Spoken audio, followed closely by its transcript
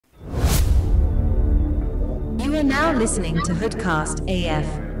now listening to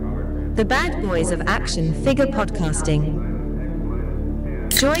HoodCastAF, the bad boys of action figure podcasting.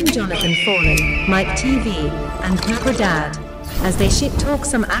 Join Jonathan Fallen, Mike TV, and Cobra Dad as they shit talk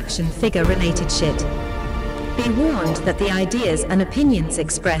some action figure related shit. Be warned that the ideas and opinions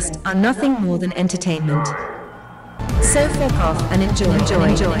expressed are nothing more than entertainment. So fuck off and enjoy.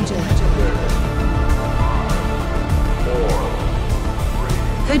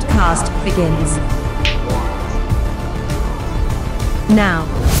 Hoodcast begins now.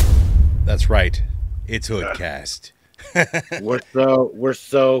 That's right. It's Hoodcast. We're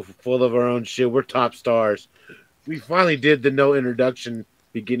so full of our own shit. We're top stars. We finally did the no introduction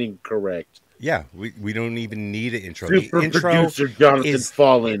beginning correct. Yeah, we don't even need an intro. Super the intro producer Jonathan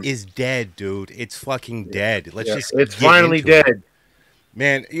Fallen is dead, dude. It's fucking dead. It's finally dead.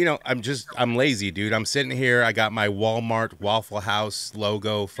 Man, you know, I'm lazy, dude. I'm sitting here. I got my Walmart Waffle House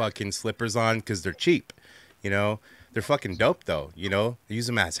logo fucking slippers on because they're cheap. You know, they're fucking dope though. You know, I use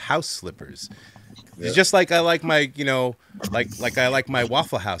them as house slippers. Yeah. It's just like I like my, you know, like I like my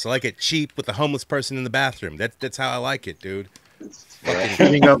Waffle House. I like it cheap with a homeless person in the bathroom. That's how I like it, dude.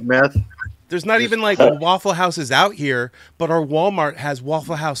 Shooting up meth. There's not even like Waffle Houses out here, but our Walmart has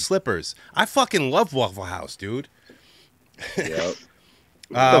Waffle House slippers. I fucking love Waffle House, dude. Yep.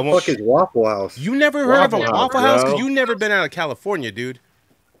 What the fuck is Waffle House? You never heard of a Waffle House? Because you never been out of California, dude.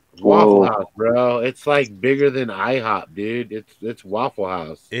 Waffle House, bro. It's like bigger than IHOP, dude. It's Waffle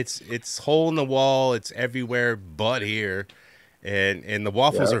House. It's hole in the wall. It's everywhere but here. And the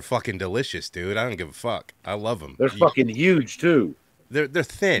waffles are fucking delicious, dude. I don't give a fuck. I love them. They're fucking huge too. They're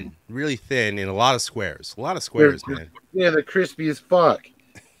thin, really thin, in a lot of squares. A lot of squares, man. Yeah, they're crispy as fuck.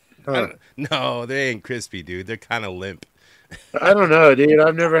 No, they ain't crispy, dude. They're kind of limp. I don't know, dude.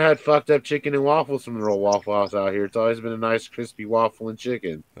 I've never had fucked up chicken and waffles from the real Waffle House out here. It's always been a nice crispy waffle and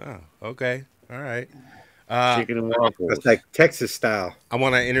chicken. Oh, okay. All right. Chicken and waffles. That's like Texas style. I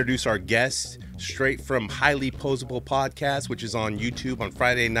want to introduce our guest straight from Highly Posable Podcast, which is on YouTube on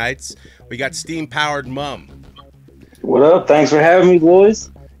Friday nights. We got Powered Mumb. What up? Thanks for having me, boys.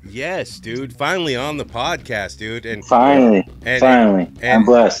 Yes, dude. Finally on the podcast, dude. And finally. I'm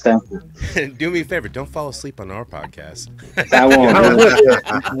blessed. Thank you. Do me a favor. Don't fall asleep on our podcast. I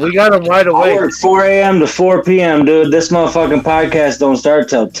won't. We got them right away. I work 4 a.m. to 4 p.m., dude. This motherfucking podcast don't start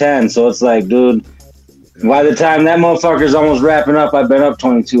till 10. So it's like, dude, by the time that motherfucker's almost wrapping up, I've been up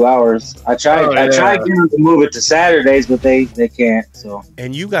 22 hours. I tried getting them to move it to Saturdays, but they can't. So.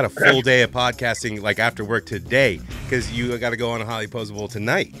 And you got a full day of podcasting like after work today because you got to go on a Highly Posable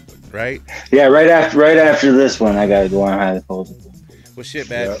tonight, right? Yeah, right after this one, I got to go on Highly Posable. Well, shit,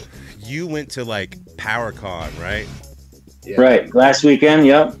 man. Yep. You went to like PowerCon, right? Yeah. Right, last weekend.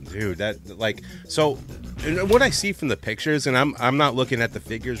 Yep. Dude, that like so. And what I see from the pictures, and I'm not looking at the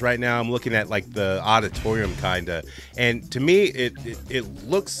figures right now. I'm looking at like the auditorium kinda, and to me it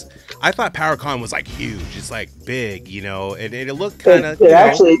looks. I thought PowerCon was like huge. It's like big, you know, and it looked kind of.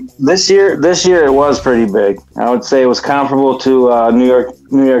 Actually, this year it was pretty big. I would say it was comparable to New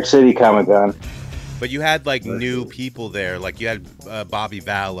York City Comic-Con. But you had like new people there, like you had Bobby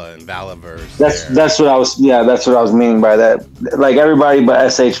Vala and Valaverse. That's what I was meaning by that. Like everybody but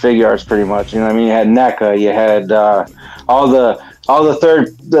SH Figure Arts, pretty much. You know what I mean? You had NECA, you had all the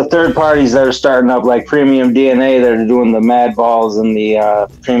third parties that are starting up, like Premium DNA, that are doing the Mad Balls and the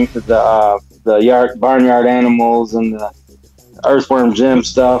Barnyard Animals and the Earthworm Jim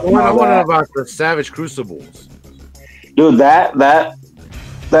stuff. What about the Savage Crucibles? Dude, that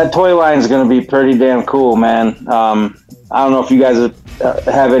toy line is going to be pretty damn cool, man. I don't know if you guys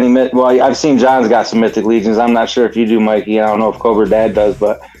have any. Well, I've seen John's got some Mythic Legions. I'm not sure if you do, Mikey. I don't know if Cobra Dad does,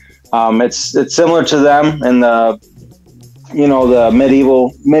 but it's similar to them and the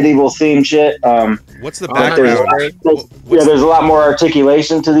medieval theme shit. What's the background? There's a lot more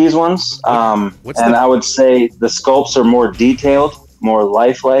articulation to these ones, I would say the sculpts are more detailed, more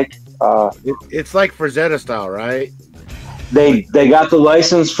lifelike. It's like Frazetta style, right? They got the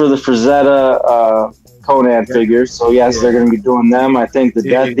license for the Frazetta Conan figures, so yes, they're going to be doing them. I think the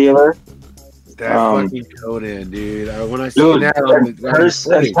Death Dealer. That fucking Conan, dude. When I see that, in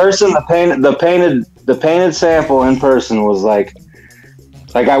person, the painted sample in person was like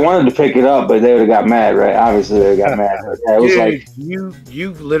I wanted to pick it up, but they would have got mad, right? Obviously, they got mad. Yeah, it was like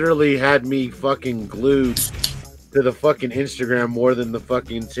you literally had me fucking glued to the fucking Instagram more than the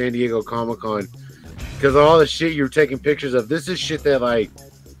fucking San Diego Comic-Con. Because all the shit you're taking pictures of, this is shit that like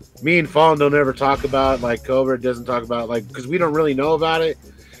me and Fallen don't ever talk about, like Cobra doesn't talk about, like because we don't really know about it.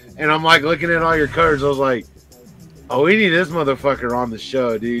 And I'm like looking at all your cards, I was like, Oh, we need this motherfucker on the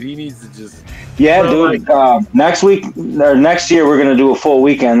show, dude. He needs to just. Yeah, dude. Next week or next year, we're gonna do a full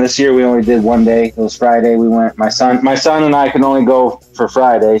weekend. This year, we only did one day. It was Friday. We went. My son and I could only go for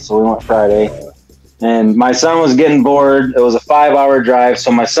Friday, so we went Friday. And my son was getting bored. It was a 5-hour drive,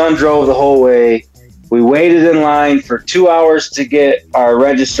 so my son drove the whole way. We waited in line for 2 hours to get our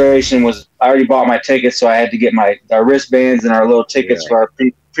registration. I already bought my tickets, so I had to get our wristbands and our little tickets for our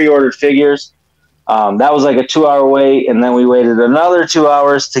pre-ordered figures. That was like a 2-hour wait, and then we waited another 2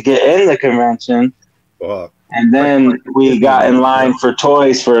 hours to get in the convention. Fuck. And then we got in line for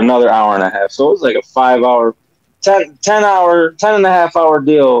toys for another hour and a half. So it was like a 5-hour, 10.5-hour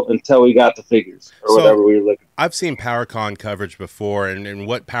deal until we got the figures or whatever we were looking for. I've seen PowerCon coverage before, and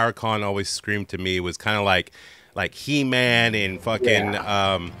what PowerCon always screamed to me was kind of like He-Man and fucking,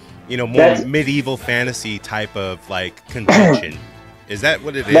 more medieval fantasy type of like convention. Is that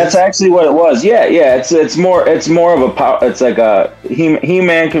what it is? That's actually what it was. Yeah. It's more of a it's like a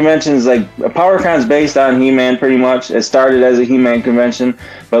He-Man convention. Is like a PowerCon's based on He-Man pretty much. It started as a He-Man convention,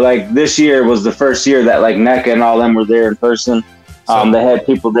 but like this year was the first year that like NECA and all them were there in person. They had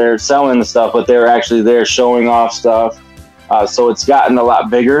people there selling the stuff, but they were actually there showing off stuff. So it's gotten a lot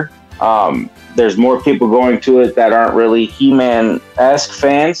bigger. There's more people going to it that aren't really He-Man-esque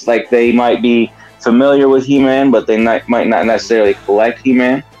fans. Like they might be familiar with He-Man, but they might not necessarily collect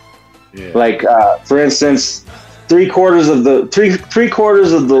He-Man. Yeah. Like for instance, three quarters of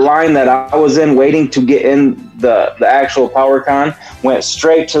the line that I was in waiting to get in the actual PowerCon went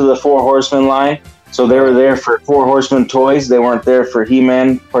straight to the Four Horsemen line. So they were there for Four Horsemen toys. They weren't there for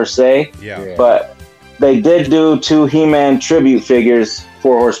He-Man per se. Yeah. But they did do 2 He-Man tribute figures.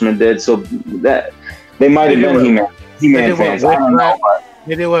 Four Horsemen did. So that they might have been He-Man fans. I don't know.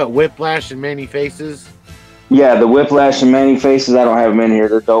 They did what? Whiplash and Many Faces? Yeah, the Whiplash and Many Faces. I don't have them in here.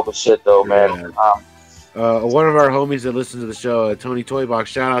 They're dope as shit, though, man. One of our homies that listens to the show, Tony Toy Box,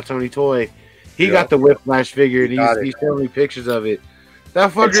 shout out Tony Toy. He got the Whiplash figure, and he's showing me pictures of it.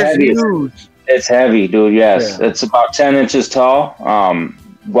 That fucker's huge. It's heavy, dude, yes. Yeah. It's about 10 inches tall.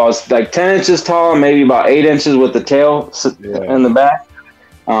 Well, it's like 10 inches tall and maybe about 8 inches with the tail in the back.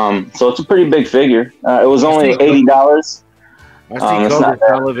 So it's a pretty big figure. It was only $80. I see Cobra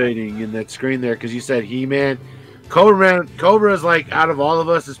salivating in that screen there because you said He-Man. Cobra is like, out of all of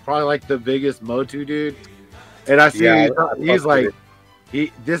us, is probably like the biggest MOTU dude. And I see he's like,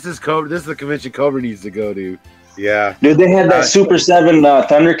 this is Cobra. This is the convention Cobra needs to go to. Yeah. Dude, they had that Super 7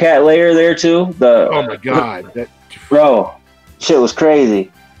 Thundercat layer there too. Oh my god. Bro, shit was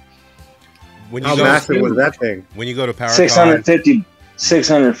crazy. How massive was that thing? When you go to PowerCon,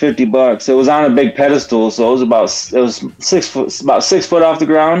 $650. It was on a big pedestal, so it was about 6 foot off the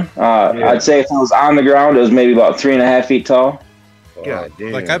ground. I'd say if it was on the ground, it was maybe about 3.5 feet tall. God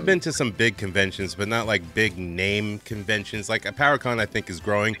damn. Like I've been to some big conventions, but not like big name conventions. Like a PowerCon, I think is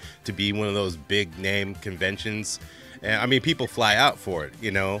growing to be one of those big name conventions. And I mean, people fly out for it, you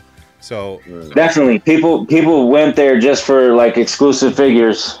know. So definitely, people went there just for like exclusive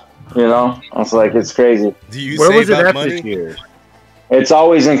figures. You know, it's like it's crazy. Where was it at this year? It's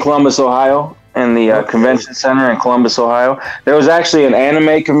always in Columbus, Ohio, in the convention center in Columbus, Ohio. There was actually an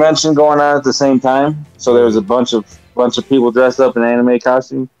anime convention going on at the same time, so there was a bunch of people dressed up in anime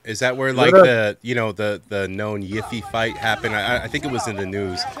costumes. Is that where like the known Yiffy fight happened? I think it was in the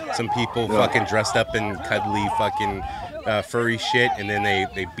news. Some people fucking dressed up in cuddly fucking furry shit, and then they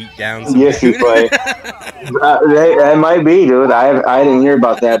beat down some Yiffy fight. That might be, dude. I didn't hear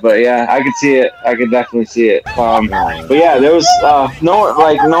about that, but yeah, I could see it. I could definitely see it. But yeah, there was no one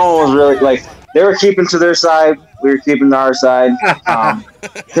was really like they were keeping to their side. We were keeping to our side.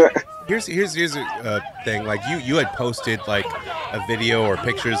 Here's a thing. Like you had posted like a video or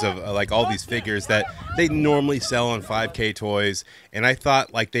pictures of like all these figures that they normally sell on 5K Toys, and I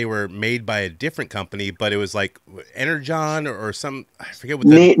thought like they were made by a different company, but it was like Energon or some, I forget what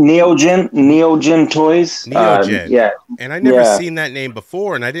the Neogen Toys. Neogen. Yeah. And I never seen that name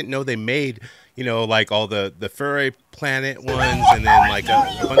before, and I didn't know they made, you know, like all the Furry Planet ones, and then like a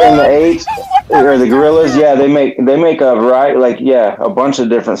bunch and the apes or the gorillas. Yeah, they make a variety, like a bunch of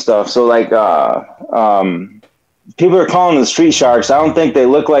different stuff. So like people are calling them street sharks. I don't think they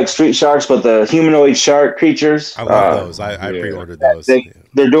look like street sharks, but the humanoid shark creatures. I love those. I pre-ordered those.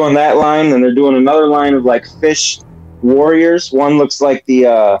 They're doing that line, and they're doing another line of like fish warriors. One looks like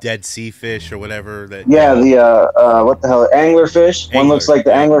the dead sea fish or whatever. What the hell, anglerfish. One looks like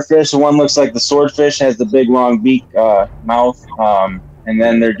the anglerfish, and one looks like the swordfish. Has the big long beak mouth. And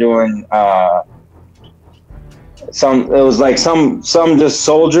then they're doing some just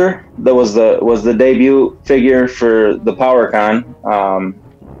soldier that was the debut figure for the PowerCon.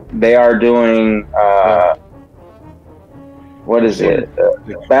 They are doing What is it?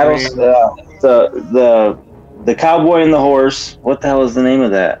 The Battles. The cowboy and the horse. What the hell is the name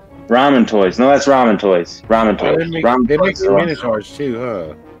of that? Ramen toys. No, that's ramen toys. Ramen Oh, toys. they make some minotaurs too,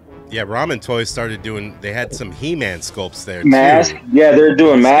 huh? Yeah, Ramen Toys started doing. They had some He-Man sculpts there Mask. too. Yeah, they're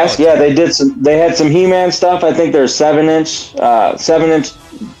doing mask. Yeah, Skeleton. they had some He-Man stuff. I think they're 7-inch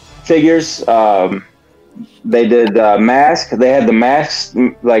figures. They did mask. They had the masks,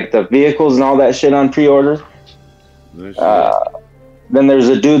 like the vehicles and all that shit on pre-order. Then there's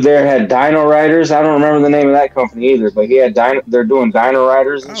a dude there had Dino Riders. I don't remember the name of that company either, but he had They're doing Dino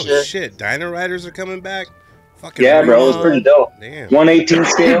Riders and shit. Oh shit, Dino Riders are coming back. Fucking yeah, bro, it was pretty dope. Damn. 1/18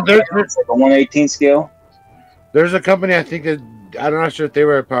 scale. It's like a 1/18 scale. There's a company I think that I'm not sure if they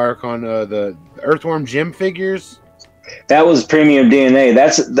were at PowerCon. The Earthworm Jim figures. That was Premium DNA.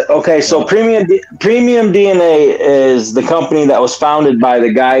 Okay. So Premium DNA is the company that was founded by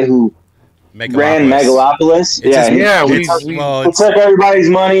the guy who ran Megalopolis. He took everybody's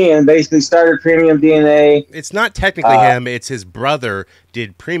money and basically started Premium DNA. It's not technically him. It's his brother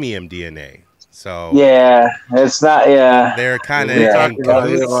did Premium DNA. So yeah, it's not. Yeah, they're kind of.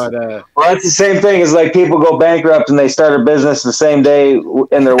 Well, that's the same thing as like people go bankrupt and they start a business the same day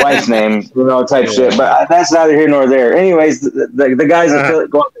in their wife's name, type shit. But that's neither here nor there. Anyways, the guys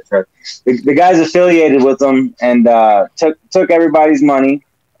the guys affiliated with them and took everybody's money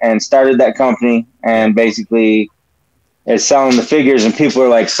and started that company and basically is selling the figures, and people are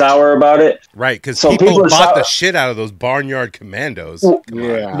like sour about it. Right, because people bought the shit out of those Barnyard Commandos.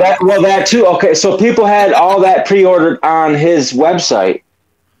 Yeah. That too. Okay, so people had all that pre-ordered on his website.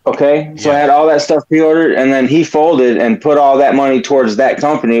 Okay, so I had all that stuff pre-ordered, and then he folded and put all that money towards that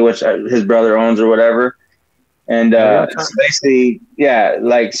company, which his brother owns or whatever. And it's basically,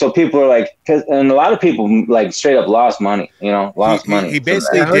 so people are like, and a lot of people like straight up lost money, money. He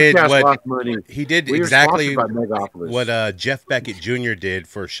basically did what he did exactly what Jeff Beckett Jr. did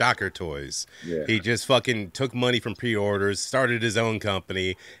for Shocker Toys. Yeah. He just fucking took money from pre-orders, started his own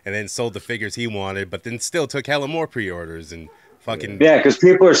company, and then sold the figures he wanted, but then still took hella more pre-orders and fucking because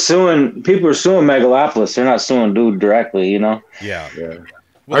people are suing Megalopolis. They're not suing dude directly, Yeah.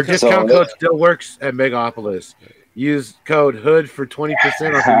 Our discount code still works at Megapolis. Use code HOOD for 20%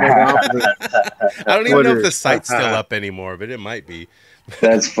 off Megapolis. I don't even know if the site's still up anymore, but it might be.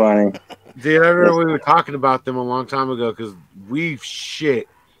 That's funny. Dude, I remember we were talking about them a long time ago because we've shit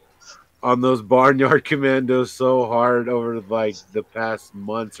on those Barnyard Commandos so hard over like the past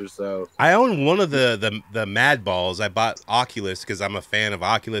months or so. I own one of the Mad Balls. I bought Oculus because I'm a fan of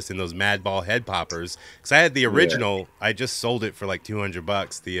Oculus and those Mad Ball head poppers. Because I had the original. Yeah. I just sold it for like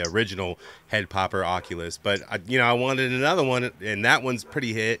 $200. The original head popper Oculus, but I wanted another one, and that one's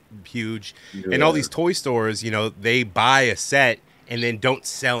pretty huge. Yeah. And all these toy stores, they buy a set and then don't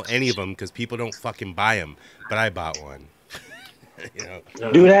sell any of them because people don't fucking buy them. But I bought one.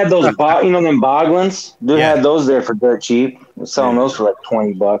 Dude had those, them Boglins. Dude had those there for dirt cheap. We're selling those for like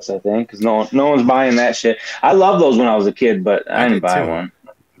 $20, I think, because no one's buying that shit. I love those when I was a kid, but I didn't buy one.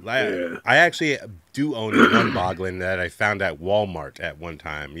 I actually do own one Boglin that I found at Walmart at one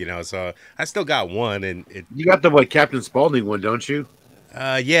time. So I still got one, and you got the Captain Spaulding one, don't you?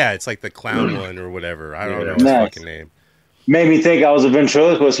 Yeah, it's like the clown one or whatever. I don't know his fucking name. Made me think I was a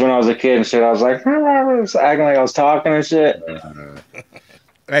ventriloquist when I was a kid and shit. I was like, acting like I was talking and shit.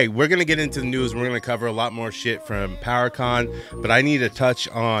 Hey, we're going to get into the news. We're going to cover a lot more shit from PowerCon, but I need to touch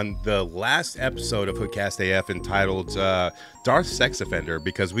on the last episode of HoodCastAF entitled Darth Sex Offender,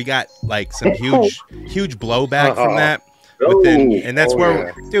 because we got like some huge blowback from that. And that's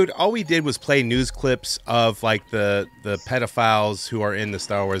dude, all we did was play news clips of like the pedophiles who are in the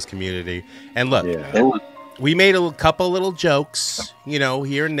Star Wars community. And look, we made a couple little jokes,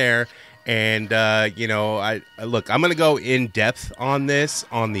 here and there. And, I look, I'm going to go in depth on this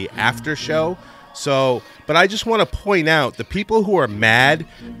on the after show. So, but I just want to point out the people who are mad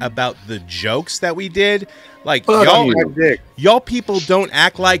about the jokes that we did, like y'all people don't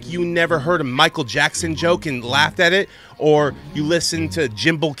act like you never heard a Michael Jackson joke and laughed at it, or you listened to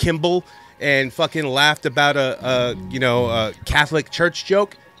Jimbo Kimball and fucking laughed about a Catholic church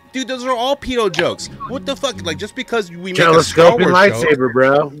joke. Dude, those are all pedo jokes. What the fuck? Like, just because we make a Star Wars lightsaber,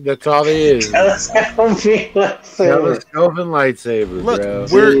 bro. That's all it is. Telescope and lightsaber, look,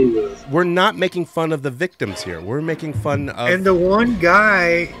 bro. We're not making fun of the victims here. We're making fun of. And the one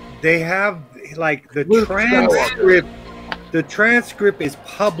guy, they have like the transcript. The transcript is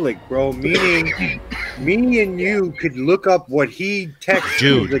public, bro. Meaning, me and you could look up what he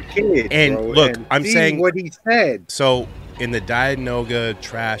texted the kid, and bro, look, and I'm see saying what he said. So. In the Dianoga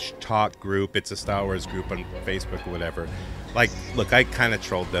Trash Talk group, it's a Star Wars group on Facebook or whatever. Like, look, I kind of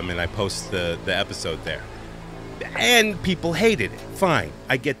trolled them and I post the episode there. And people hated it. Fine,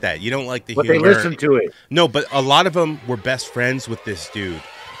 I get that. You don't like the But humor. they listened to it. No, but a lot of them were best friends with this dude.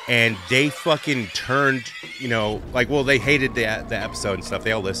 And they fucking turned, you know, like, well, they hated the episode and stuff.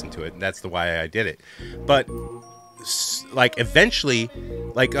 They all listened to it, and that's the why I did it. But, like, eventually,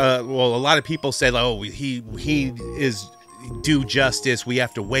 like, well, a lot of people said, oh, he is due justice. We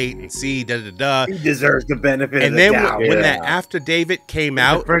have to wait and see, da-da-da. He deserves the benefit and of the then doubt. when that affidavit came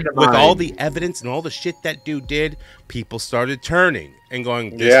out with all the evidence and all the shit that dude did, people started turning and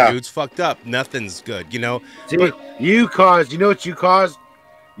going, this dude's fucked up. Nothing's good, you know? See, you know what you caused?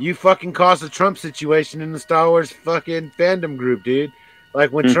 You fucking caused the Trump situation in the Star Wars fucking fandom group, dude.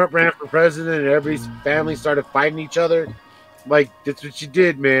 Like when Trump ran for president and everybody's family started fighting each other. Like, that's what you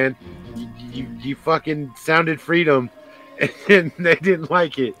did, man. You fucking sounded freedom. And they didn't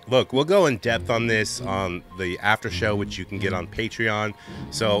like it. Look, we'll go in depth on this on the after show, which you can get on Patreon.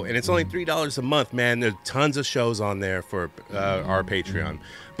 So, and it's only $3 a month, man. There's tons of shows on there for our Patreon.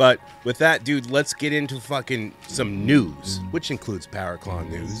 But with that, dude, let's get into fucking some news, which includes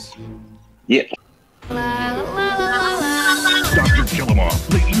PowerCon news. Yeah. Dr. Killamoff,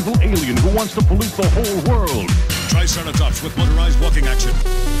 the evil alien who wants to pollute the whole world. Triceratops with motorized walking action.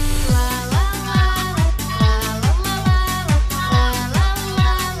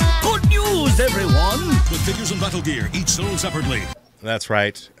 Everyone, with figures and battle gear, each sold separately. That's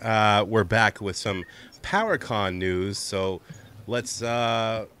right. We're back with some PowerCon news. So let's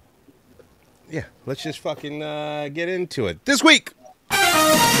just fucking get into it. This week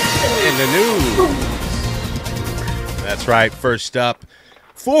in the news. That's right. First up,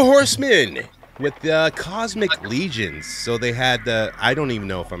 4 Horsemen with the Cosmic Legions. So they had the, I don't even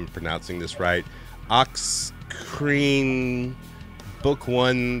know if I'm pronouncing this right, Oxcreen Book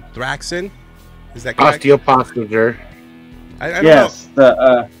 1 Thraxen. Is that correct? Osteoposture. I don't yes.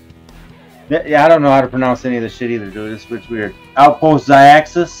 know. I don't know how to pronounce any of the shit either, dude. It's weird. Outpost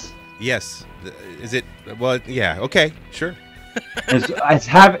Xiaxis. Yes. Is it? Well, yeah. Okay. Sure. it's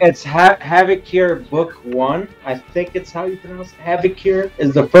Havoc Cure Book 1. I think it's how you pronounce it. Havoc Cure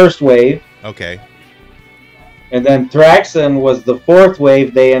is the first wave. Okay. And then Thraxen was the 4th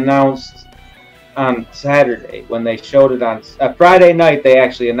wave they announced on Saturday when they showed it on Friday night. They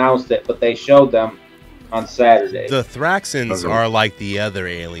actually announced it, but they showed them on Saturday. The Thraxens are like the other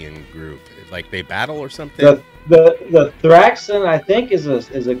alien group, like they battle or something. The Thraxen, I think, is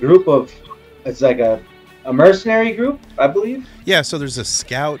a group of, it's like a mercenary group, I believe. Yeah. So there's a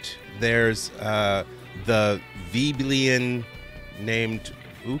scout. There's the Vebelian named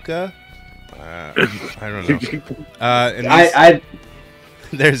Uka. I don't know. And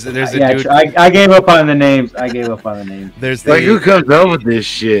there's a dude. I gave up on the names. There's like, who comes up with this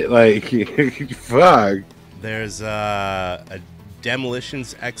shit? Like, fuck. There's a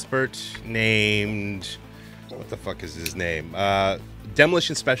demolitions expert named, what the fuck is his name?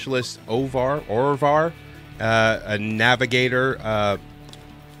 Demolition specialist Orvar, a navigator,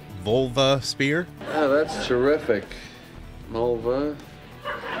 Volva Spear. Oh, that's terrific, Volva.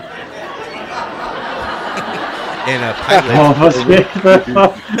 And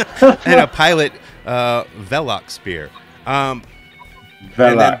a pilot, Velox Spear. And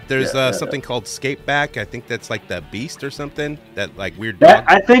then there's something called Scapeback. I think that's like the Beast or something. That like weird dog.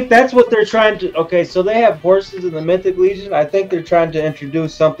 I think that's what they're trying to. Okay, so they have horses in the Mythic Legion. I think they're trying to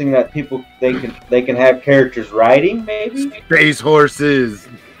introduce something that people they can have characters riding. Maybe space horses,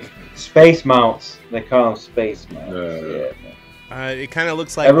 space mounts. They call them space mounts. It kind of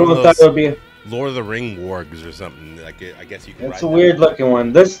looks like everyone thought it would be Lord of the Ring wargs or something. Like I guess you can. It's a weird looking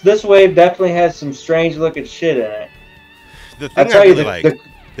one. This wave definitely has some strange looking shit in it. The thing I really like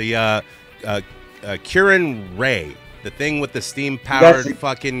the Kieran Ray, the thing with the steam powered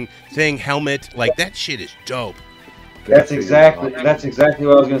fucking thing helmet, like that shit is dope. That's exactly what I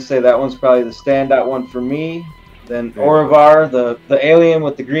was gonna say. That one's probably the standout one for me. Then Orvar, the alien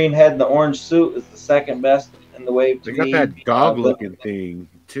with the green head and the orange suit, is the second best in the wave. They got that dog looking thing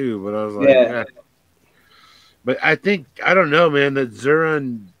too, but I was like, But I think, I don't know, man. The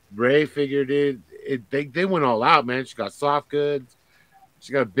Zuran Ray figure, dude, they went all out, man. She got soft goods.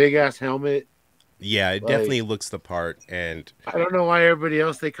 She got a big ass helmet. Yeah, it definitely looks the part. And I don't know why everybody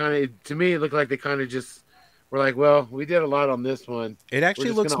else, to me, it looked like they kind of just were like, well, we did a lot on this one. It actually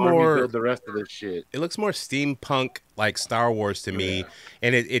looks more build the rest of this shit. It looks more steampunk like Star Wars to me,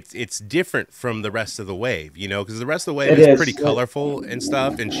 and it's different from the rest of the wave, you know, because the rest of the wave is pretty colorful and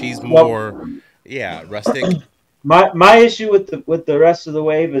stuff, and she's more rustic. My issue with the rest of the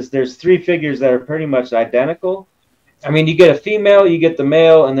wave is there's 3 figures that are pretty much identical. I mean, you get a female, you get the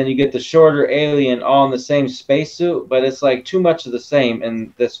male, and then you get the shorter alien all in the same spacesuit, but it's like too much of the same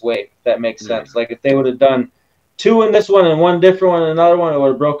in this wave. If that makes sense. Like if they would have done two in this one and one different one in another one, it would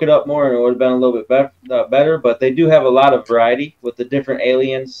have broke it up more and it would have been a little bit better. But they do have a lot of variety with the different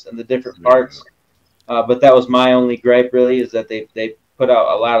aliens and the different parts. But that was my only gripe, really, is that they put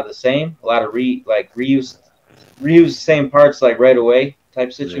out a lot of the same, a lot of reuse same parts like right away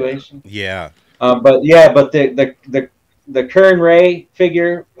type situation. Yeah. But the Kern Ray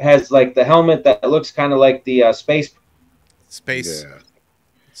figure has like the helmet that looks kind of like the space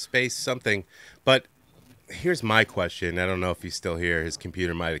something. But here's my question. I don't know if he's still here. His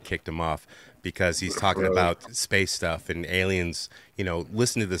computer might have kicked him off because he's talking about space stuff and aliens. You know,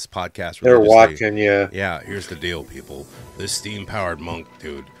 listen to this podcast. They're watching, yeah. Yeah, here's the deal, people. This steam-powered monk,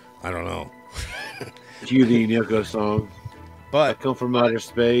 dude. I don't know. Cue the NECA song. But I come from outer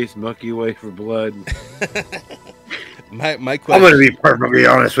space, Milky Way for blood. my question. I'm going to be perfectly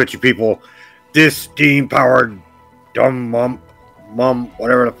honest with you people. This steam-powered dumb mum,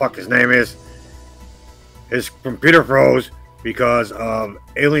 whatever the fuck his name is, his computer froze because of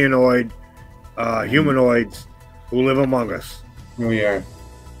alienoid humanoids who live among us. We are.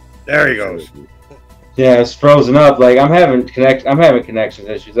 There he goes. Yeah, it's frozen up. Like I'm having connection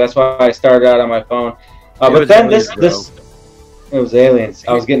issues. That's why I started out on my phone. But then this it was aliens.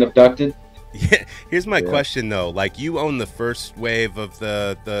 I was getting abducted. Yeah. Here's my question though. Like you own the first wave of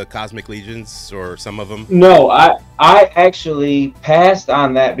the Cosmic Legions or some of them? No, I actually passed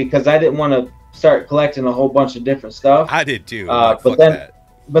on that because I didn't want to start collecting a whole bunch of different stuff. I did too.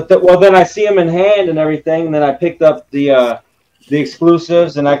 Then I see them in hand and everything, and then I picked up the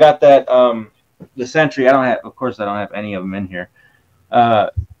exclusives, and I got that the Sentry. Of course, I don't have any of them in here,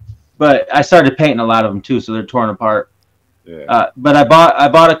 but I started painting a lot of them too, so they're torn apart. Yeah. But I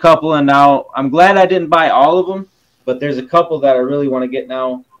bought a couple, and now I'm glad I didn't buy all of them, but there's a couple that I really want to get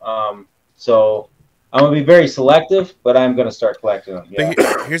now. So I'm gonna be very selective, but I'm gonna start collecting them. Yeah.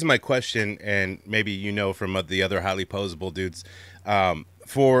 But here's my question, and maybe you know from the other highly posable dudes.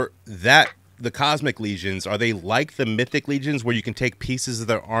 For that, the Cosmic Legions, are they like the Mythic Legions where you can take pieces of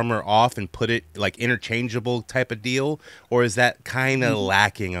their armor off and put it like interchangeable type of deal, or is that kind of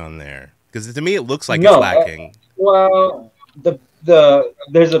lacking on there? Because to me, it looks like it's lacking. Well,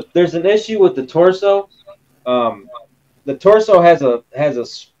 there's an issue with the torso. The torso has a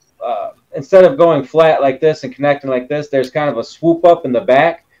instead of going flat like this and connecting like this, there's kind of a swoop up in the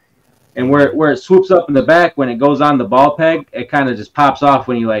back. And where it swoops up in the back, when it goes on the ball peg, it kind of just pops off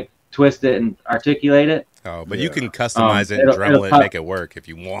when you like twist it and articulate it. Oh, but you can customize it and Dremel it and make it work if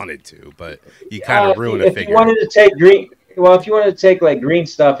you wanted to, but you kind of ruin a figure. If you wanted to take like green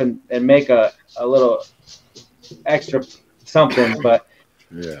stuff and make a little extra something, but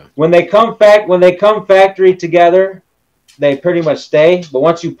when they come factory together, they pretty much stay. But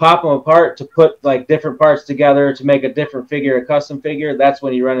once you pop them apart to put like different parts together to make a different figure, a custom figure, that's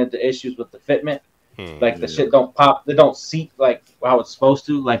when you run into issues with the fitment. Like the shit don't pop, they don't seat like how it's supposed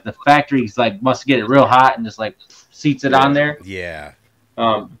to. Like the factories like must get it real hot and just like seats it on there. Yeah.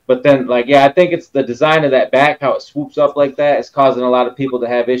 But then I think it's the design of that back, how it swoops up like that, is causing a lot of people to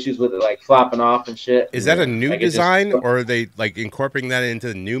have issues with it, like flopping off and shit. Is that a new design, or are they like incorporating that into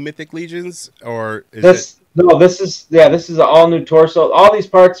the new Mythic Legions, or is this is an all new torso. All these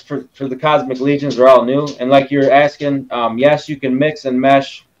parts for the Cosmic Legions are all new, and like you're asking, yes, you can mix and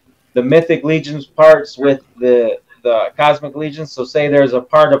mesh the Mythic Legions parts with the Cosmic Legions. So say there's a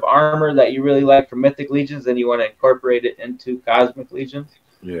part of armor that you really like for Mythic Legions and you want to incorporate it into Cosmic Legions.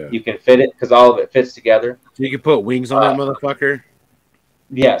 Yeah. You can fit it because all of it fits together. So you can put wings on that motherfucker?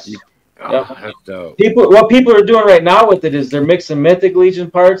 Yes. Yep. That's dope. What people are doing right now with it is they're mixing Mythic Legion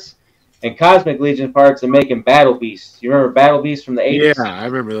parts and Cosmic Legion parts and making Battle Beasts. You remember Battle Beasts from the 80s? Yeah, I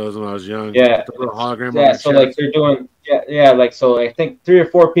remember those when I was young. Yeah. The little hologram. Yeah, so like they're doing so I think 3 or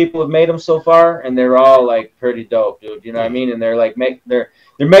 4 people have made them so far, and they're all like pretty dope, dude. You know what I mean? And they're like they're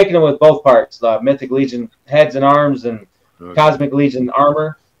making them with both parts, the Mythic Legion heads and arms and Cosmic Legion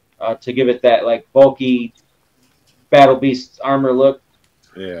armor, to give it that like bulky Battle Beast armor look.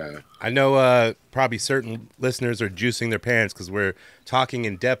 Yeah. I know probably certain listeners are juicing their pants because we're talking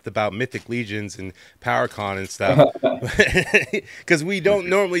in depth about Mythic Legions and PowerCon and stuff, because we don't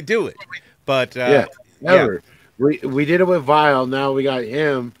normally do it. But never. We did it with Vile. Now we got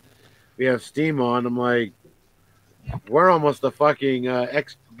him. We have Steam on. I'm like, we're almost the fucking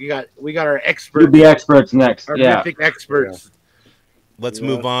we got our experts. You'll be experts next. Our mythic experts. Yeah. Let's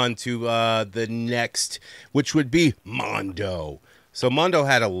move on to the next, which would be Mondo. So Mondo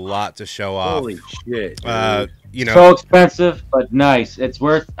had a lot to show off. Holy shit! So expensive, but nice.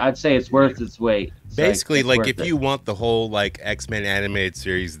 I'd say it's worth its weight. Basically, like if you want the whole like X-Men animated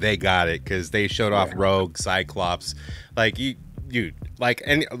series, they got it because they showed off Rogue, Cyclops. Like you Like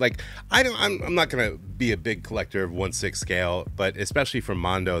I'm not gonna be a big collector of 1/6 scale, but especially from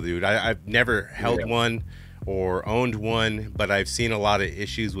Mondo, dude. I've never held one or owned one, but I've seen a lot of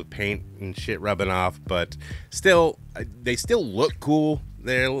issues with paint and shit rubbing off. But still, they still look cool.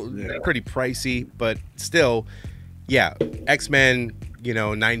 They're pretty pricey, but still, yeah. X-Men,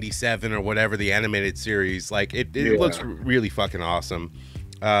 97 or whatever, the animated series, like it looks really fucking awesome.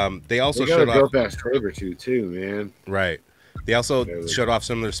 They also showed off Sabretooth too, man. Right. They also showed off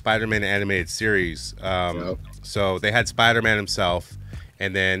some of their Spider-Man animated series. So they had Spider-Man himself,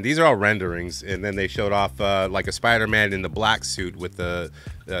 and then these are all renderings. And then they showed off like a Spider-Man in the black suit with the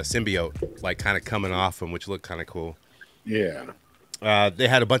symbiote, like kind of coming off him, which looked kind of cool. Yeah. They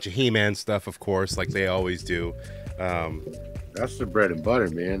had a bunch of He-Man stuff, of course, like they always do. That's the bread and butter,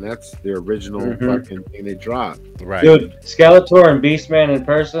 man. That's the original fucking thing they dropped. Right. Dude, Skeletor and Beastman in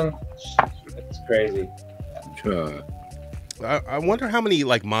person, it's crazy. I wonder how many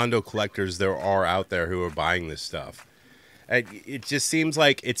like Mondo collectors there are out there who are buying this stuff. It just seems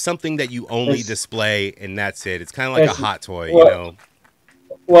like it's something that you only display and that's it. It's kind of like a hot toy,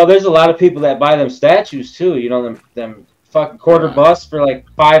 Well, there's a lot of people that buy them statues too. Them fucking quarter busts for like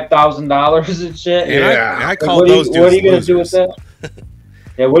 $5,000 and shit. And I call those dudes what are you gonna do with that?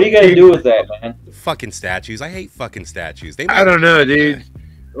 Yeah, what are you gonna do with that, man? Fucking statues. I hate fucking statues. I don't know, dude.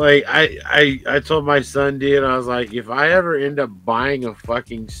 Like I told my son, dude, I was like, if I ever end up buying a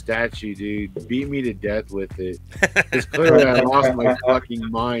fucking statue, dude, beat me to death with it. Because clearly I lost my fucking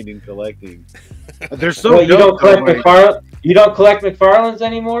mind in collecting. They're so you don't collect You don't collect McFarlanes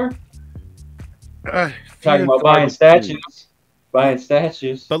anymore? Talking about buying statues. Buying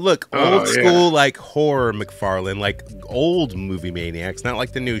statues. But look, old school like horror McFarlane, like old movie maniacs, not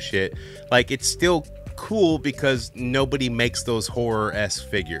like the new shit. Like it's still cool because nobody makes those horror-esque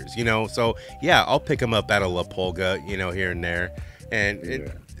figures, So yeah, I'll pick them up at a La Pulga, here and there,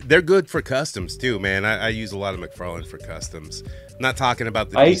 and they're good for customs too, man. I use a lot of McFarlane for customs. I'm not talking about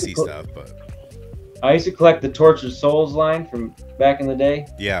the DC stuff, but I used to collect the Tortured Souls line from back in the day.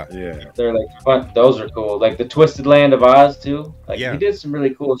 Yeah. They're like fun. Those are cool. Like the Twisted Land of Oz too. Like he did some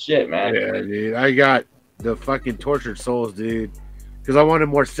really cool shit, man. Yeah, dude. I got the fucking Tortured Souls, dude, because I wanted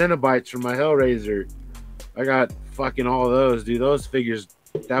more Cenobites for my Hellraiser. I got fucking all those, dude. Those figures,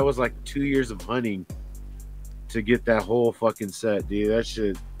 that was like 2 years of hunting to get that whole fucking set, dude. That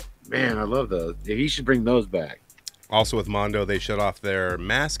shit, man, I love those. Yeah, he should bring those back. Also with Mondo, they shut off their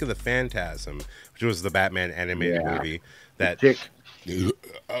Mask of the Phantasm, which was the Batman animated movie that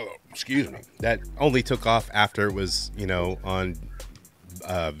excuse me, that only took off after it was, on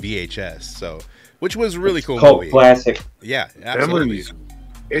VHS. So, which was a really cool movie. Classic. Yeah, absolutely.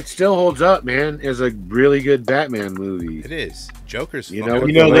 It still holds up, man, as a really good Batman movie. It is. Joker's there's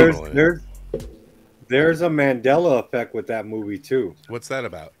a Mandela effect with that movie too. What's that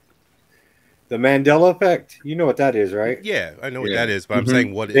about? The Mandela effect. You know what that is, right? Yeah, I know what that is, but I'm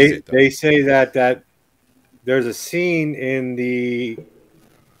saying what is it though? They say that there's a scene in the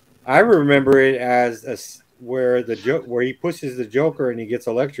I remember it as where he pushes the Joker and he gets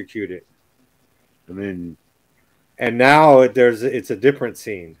electrocuted. And now it's a different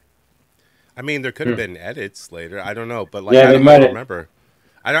scene. I mean, there could have been edits later. I don't know, but I don't remember.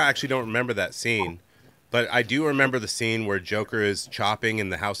 I don't remember that scene, but I do remember the scene where Joker is chopping in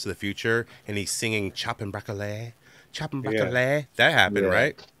the House of the Future and he's singing "Choppin' Broccoli, Choppin' Broccoli." Yeah. That happened,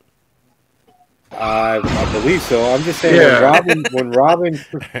 right? I believe so. I'm just saying when Robin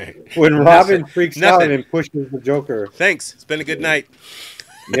freaks out and pushes the Joker. Thanks. It's been a good night.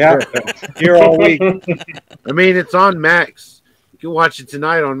 Yeah, here all week. I mean, it's on Max. You can watch it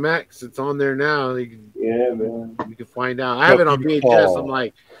tonight on Max. It's on there now. Man. You can find out. I have it on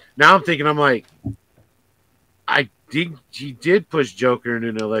VHS. I'm thinking, I think he did push Joker in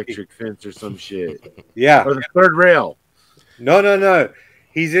an electric fence or some shit. Yeah, or the third rail. No.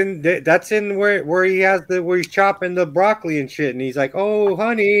 He's in. That's in where he has where he's chopping the broccoli and shit, and he's like, "Oh,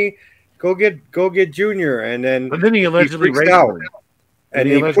 honey, go get Junior," and then he allegedly raped him. And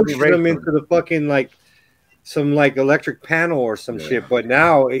he pushes him into the fucking some electric panel or some shit. But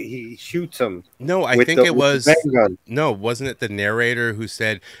now he shoots him. No, I think it was wasn't it the narrator who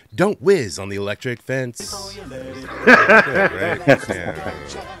said, "Don't whiz on the electric fence"? I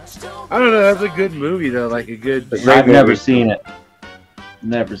don't know. That's a good movie though. Like a good. I've never seen it.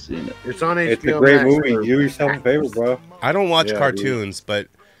 Never seen it. It's on HBO. It's a great movie. Do yourself a favor, bro. I don't watch cartoons, but.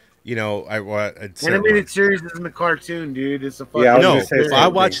 Animated series isn't a cartoon, dude. It's a fucking I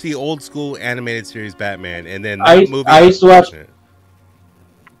watched the old school animated series Batman, and then I used to watch.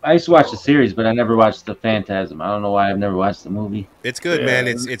 I used to watch the series, but I never watched the Phantasm. I don't know why I've never watched the movie. It's good, man.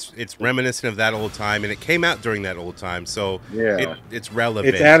 It's reminiscent of that old time, and it came out during that old time, so it's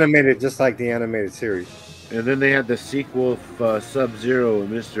relevant. It's animated just like the animated series. And then they had the sequel of Sub-Zero and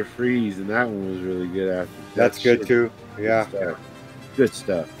Mr. Freeze, and that one was really good after. That's good too. Yeah. Good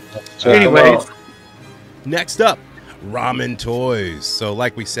stuff. Anyways, next up, Ramen Toys. So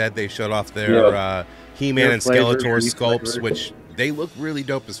like we said, they showed off their He-Man and Skeletor sculpts, which they look really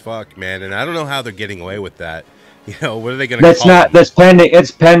dope as fuck, man. And I don't know how they're getting away with that. You know, what are they going to call them? That's pending. It's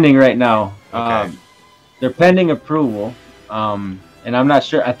pending right now. Okay. They're pending approval. And I'm not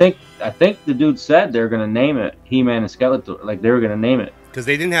sure. I think the dude said they're gonna name it He-Man and Skeletor. Like they were gonna name it because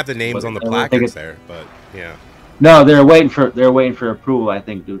they didn't have the names on the placards there. But yeah. No, they're waiting for approval. I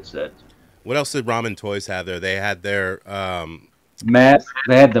think dude said. What else did Ramen Toys have there? They had their mask.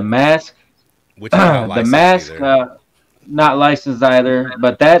 They had the mask. Which is not the mask, not licensed either.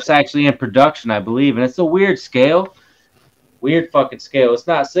 But that's actually in production, I believe, and it's a weird scale. Weird fucking scale. It's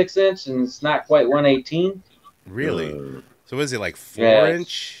not 6-inch and it's not quite 1/18. Really? So is it like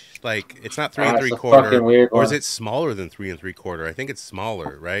 4-inch? Like it's not 3 3/4, or is it smaller than 3 3/4? I think it's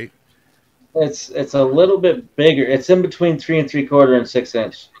smaller, right? It's a little bit bigger. It's in between 3 3/4 and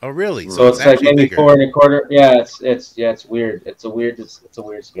 6-inch. Oh, really? So it's like maybe bigger. 4 1/4. Yeah, it's weird. It's a weird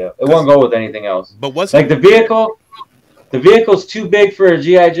scale. It won't go with anything else. But what's like the vehicle? The vehicle's too big for a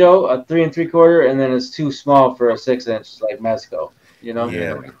G.I. Joe, a 3 3/4, and then it's too small for a 6-inch like Mezco. You know?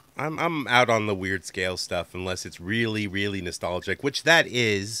 Yeah. I'm out on the weird scale stuff unless it's really, really nostalgic, which that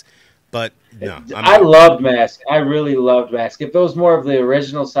is. But no, I loved Mask. I really loved Mask. If it was more of the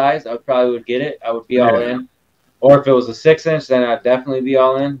original size, I probably would get it. I would be all in. Or if it was a 6-inch, then I'd definitely be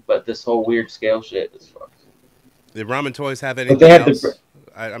all in. But this whole weird scale shit is fucked. Did Ramen Toys have anything else?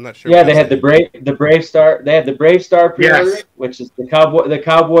 I'm not sure. Yeah, they had the Brave Star. They had the Brave Star pre-order, which is the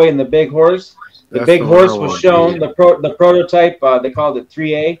cowboy and the big horse. The big horse was shown. The prototype. They called it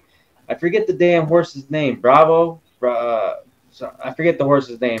 3A. I forget the damn horse's name. Bravo. I forget the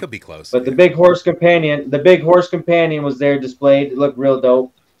horse's name. Could be close. But the big horse companion. The big horse companion was there displayed. It looked real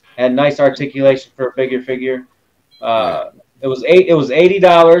dope. Had nice articulation for a bigger figure. It was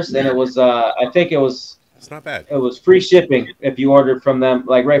 $80, and it was I think it was. It's not bad. It was free shipping if you ordered from them,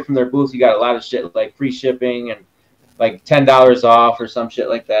 like right from their booth. You got a lot of shit like free shipping and like $10 off or some shit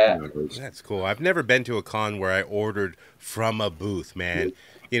like that. That's cool. I've never been to a con where I ordered from a booth, man.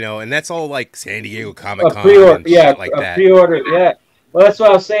 You know, and that's all like San Diego Comic Con and shit like that. Pre-order, yeah. Well, that's what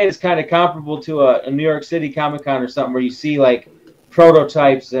I was saying. It's kind of comparable to a New York City Comic Con or something where you see like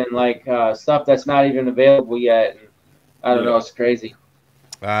prototypes and like stuff that's not even available yet. And I don't know. It's crazy.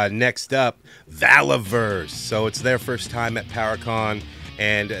 Next up, Valaverse. So it's their first time at PowerCon,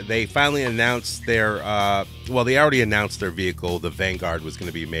 and they finally announced their. They already announced their vehicle. The Vanguard was going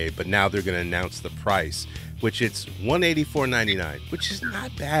to be made, but now they're going to announce the price, which it's $184.99, which is not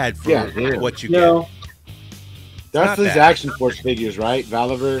bad for what you get. That's these Action Force figures, right?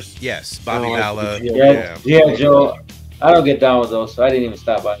 Valaverse? Yes, Bobby Vala. Yeah, G.I.JOE. I don't get down with those, so I didn't even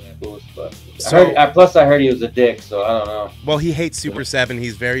stop by that booth. But I heard he was a dick, so I don't know. Well, he hates Super 7.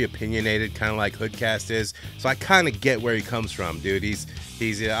 He's very opinionated, kind of like Hoodcast is. So I kind of get where he comes from, dude. He's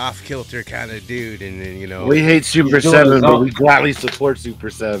an off-kilter kind of dude, and then, you know. We hate Super 7, but we gladly support Super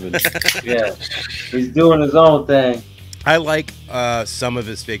 7. Yeah, he's doing his own thing. I like some of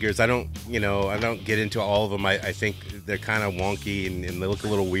his figures. I don't get into all of them. I think they're kind of wonky and they look a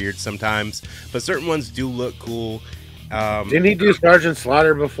little weird sometimes. But certain ones do look cool. Didn't he do Sergeant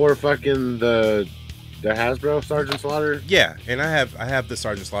Slaughter before fucking the Hasbro Sergeant Slaughter? Yeah, and I have the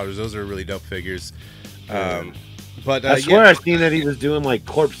Sergeant Slaughters. Those are really dope figures. But I swear I've seen that he was doing like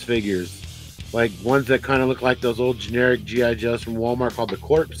corpse figures, like ones that kind of look like those old generic G.I. Joes from Walmart called the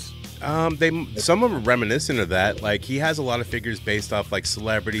Corpse. Some of them are reminiscent of that. Like he has a lot of figures based off like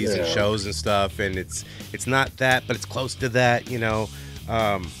celebrities and shows and stuff, and it's not that, but it's close to that, you know.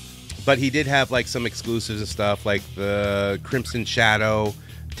 But he did have like some exclusives and stuff, like the Crimson Shadow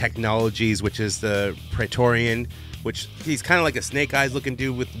Technologies, which is the Praetorian, which he's kind of like a Snake Eyes looking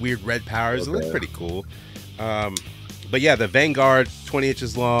dude with weird red powers. It looks pretty cool. But yeah, the Vanguard, 20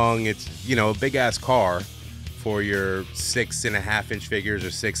 inches long. It's, you know, a big ass car for your 6.5-inch figures or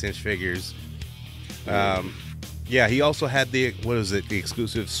 6-inch figures. Yeah, he also had the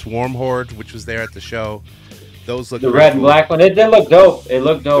exclusive Swarm Horde, which was there at the show. Those look the red and black one. It did look dope. It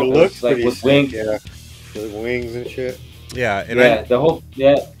looked dope. It looks like with wings. Yeah, with wings and shit. Yeah, and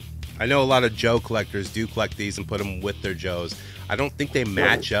I know a lot of Joe collectors do collect these and put them with their Joes. I don't think they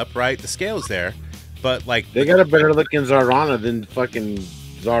match up right. The scale's there, but like they got a better looking Zarana than fucking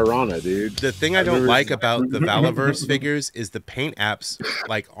Zarana, dude. The thing I don't like about the Valaverse figures is the paint apps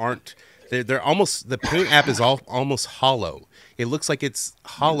like aren't. They're almost, the paint app is almost hollow. It looks like it's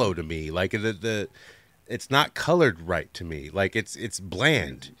hollow to me. Like it's not colored right to me. Like it's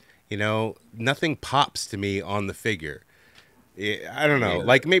bland. You know, nothing pops to me on the figure. I don't know.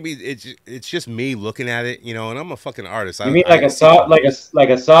 Like maybe it's just me looking at it, you know. And I'm a fucking artist. You mean like a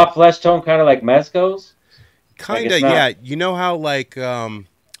soft flesh tone, kind of like Mezco's? Kinda, yeah. You know how like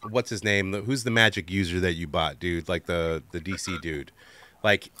what's his name? Who's the magic user that you bought, dude? Like the DC dude.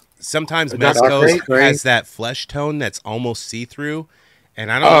 Like sometimes Mezco's has that flesh tone that's almost see-through,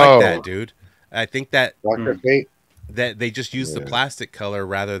 and I don't like that, dude. I think that that they just use the plastic color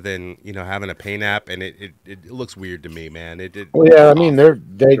rather than, you know, having a paint app, and it looks weird to me, man. Well, yeah, I mean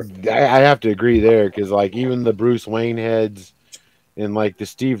I have to agree there, because like even the Bruce Wayne heads and like the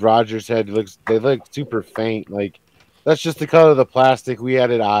Steve Rogers head they look super faint. Like that's just the color of the plastic. We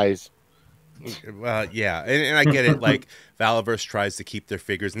added eyes. Well, yeah, and I get it. Like Valaverse tries to keep their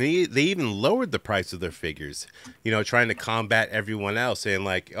figures, and they even lowered the price of their figures. You know, trying to combat everyone else, saying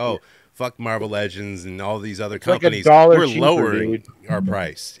like, "Oh, fuck Marvel Legends and all these other companies. Like we're cheaper, lowering dude. our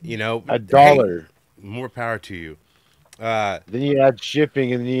price." You know, $1. Hey, more power to you. Then you add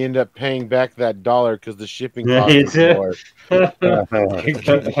shipping, and you end up paying back that $1 because the shipping costs more.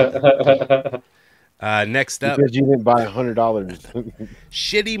 Next up, because you didn't buy $100.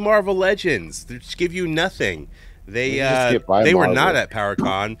 shitty Marvel Legends. They just give you nothing. They were not at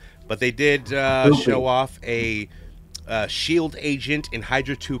PowerCon, but they did show off a Shield Agent and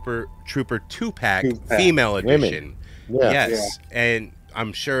Hydra Trooper 2-pack female edition. Yes, and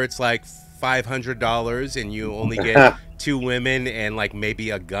I'm sure it's like $500, and you only get 2 women and like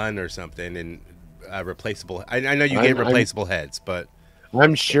maybe a gun or something, and replaceable. I know you get replaceable heads, but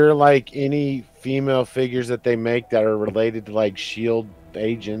I'm sure like any female figures that they make that are related to like Shield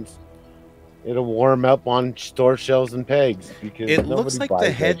agents, it'll warm up on store shelves and pegs, because it looks like the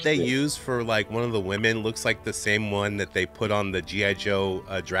head they use for like one of the women looks like the same one that they put on the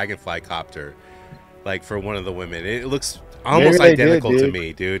G.I.JOE Dragonfly copter, like for one of the women. It looks almost identical to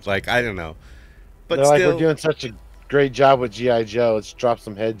me, dude. Like I don't know, but they're still, like, we're doing such a great job with G.I.JOE. Let's drop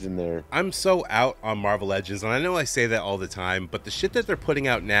some heads in there. I'm so out on Marvel Legends, and I know I say that all the time, but the shit that they're putting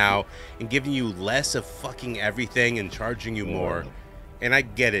out now and giving you less of fucking everything and charging you more, and I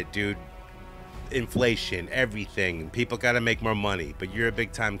get it, dude. Inflation, everything. People got to make more money, but you're a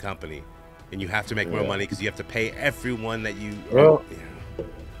big time company, and you have to make more money because you have to pay everyone that you. Well,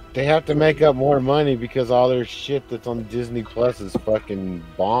 they have to make up more money because all their shit that's on Disney Plus is fucking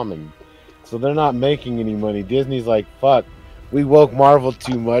bombing. So they're not making any money. Disney's like, fuck, we woke Marvel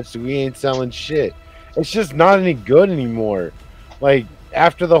too much, so we ain't selling shit. It's just not any good anymore. Like,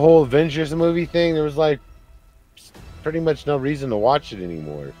 after the whole Avengers movie thing, there was like pretty much no reason to watch it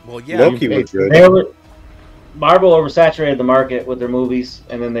anymore. Well, yeah, Loki was good. Marvel oversaturated the market with their movies,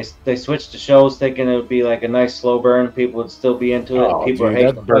 and then they switched to shows, thinking it would be like a nice slow burn. People would still be into it. People are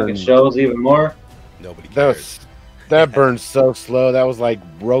hating the fucking shows even more. Nobody cares. That burned so slow. That was like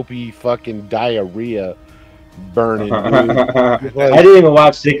ropey fucking diarrhea burning. Dude. I didn't even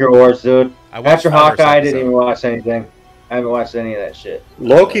watch Secret Wars, dude. After Hawkeye, I didn't even watch anything. I haven't watched any of that shit.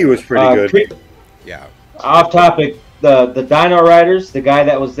 Loki was pretty good. Yeah. Off topic, the Dino Riders, the guy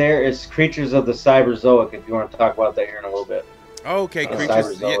that was there is Creatures of the Cyberzoic, if you want to talk about that here in a little bit. Oh, okay,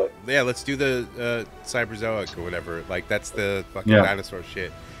 Creatures. Yeah, let's do the Cyberzoic or whatever. Like, that's the fucking dinosaur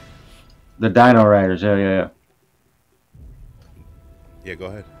shit. The Dino Riders, yeah. Yeah, go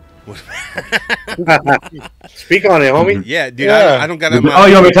ahead. Speak on it, homie. Yeah, dude. Yeah. I don't got on my. Oh,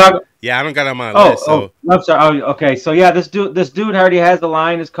 you want me to talk? Yeah, I don't got on my list. So. I'm sorry. Oh, okay. So yeah, this dude already has the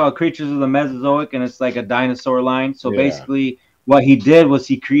line. It's called Creatures of the Mesozoic, and it's like a dinosaur line. So basically, what he did was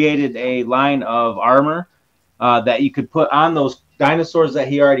he created a line of armor that you could put on those dinosaurs that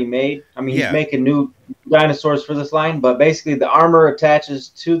he already made. I mean, he's making new dinosaurs for this line, but basically the armor attaches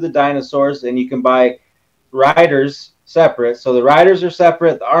to the dinosaurs, and you can buy riders separate. So the riders are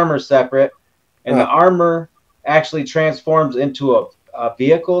separate, the armor's separate, and the armor actually transforms into a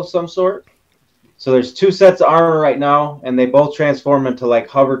vehicle of some sort. So there's 2 sets of armor right now, and they both transform into like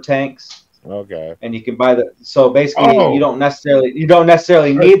hover tanks. Okay. And you can buy so basically you don't necessarily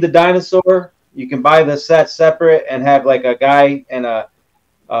need the dinosaur. You can buy the set separate and have like a guy and a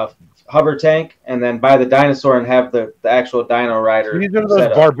hover tank, and then buy the dinosaur and have the actual dino rider. These are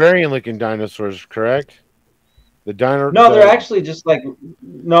those barbarian looking dinosaurs, correct? The dino. No, they're actually just like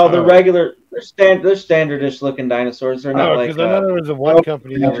they're regular. They're standardish looking dinosaurs. They're not like. Because I know there was one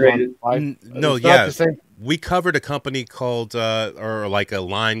company that was No, yeah. We covered a company called, or like a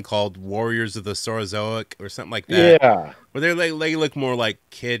line called Warriors of the Saurozoic or something like that. Yeah. Where they look more like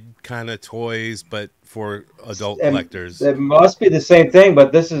kid kind of toys, but for adult collectors. It must be the same thing,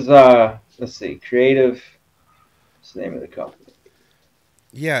 but this is, let's see, Creative. What's the name of the company?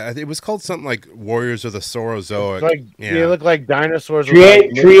 Yeah, it was called something like Warriors of the Saurozoic. Like, they look like dinosaurs.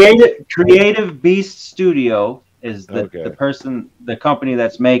 Creative Beast Studio is the person, the company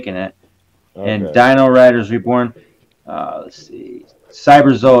that's making it. And Dino Riders Reborn. Let's see.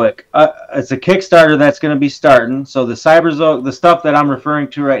 Cyberzoic. It's a Kickstarter that's going to be starting. So the Cyberzoic, the stuff that I'm referring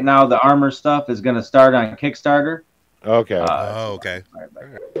to right now, the armor stuff, is going to start on Kickstarter. Okay. Okay.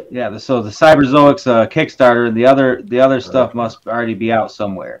 Yeah. So the Cyberzoic's Kickstarter, and the other stuff must already be out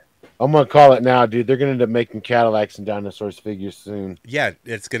somewhere. I'm gonna call it now, dude. They're gonna end up making Cadillacs and dinosaurs figures soon. Yeah,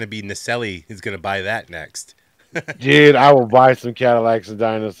 it's gonna be Naselli who's gonna buy that next. Dude, I will buy some Cadillacs and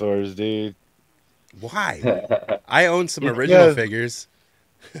dinosaurs, dude. Why? I own some original figures.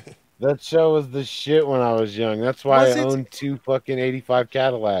 That show was the shit when I was young. That's why I owned 2 fucking 85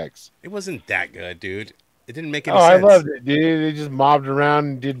 Cadillacs. It wasn't that good, dude. It didn't make any sense. I loved it, dude. They just mobbed around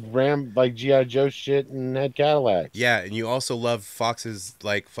and did like G.I. Joe shit and had Cadillacs. Yeah, and you also loved Fox's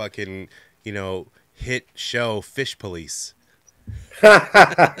like fucking, hit show Fish Police. Wait,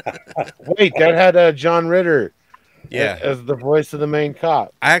 that had John Ritter. Yeah, as the voice of the main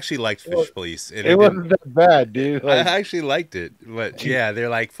cop. I actually liked Fish Police. And it wasn't that bad, dude. I actually liked it, but yeah, they're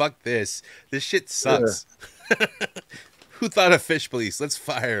like, "Fuck this! This shit sucks." Yeah. Who thought of Fish Police? Let's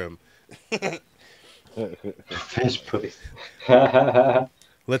fire him. Fish Police.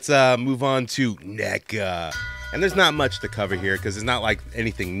 Let's move on to NECA. And there's not much to cover here because it's not like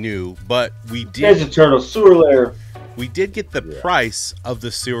anything new, but we did. Ninja Turtle sewer layer. We did get the price of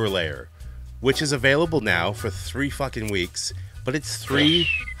the sewer layer, which is available now for 3 fucking weeks, but it's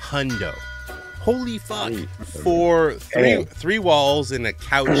 $300. Holy fuck! For three walls and a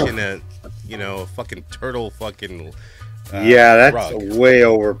couch and a fucking turtle fucking. That's rug. Way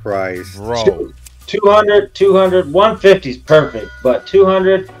overpriced, bro. 200, 150 is perfect, but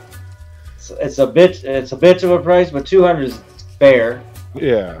 200, it's a bit of a price, but 200 is fair.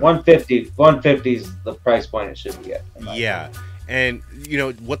 Yeah. 150 is the price point it should be at. Yeah. And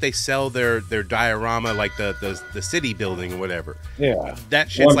what they sell their diorama, like the city building or whatever. Yeah, that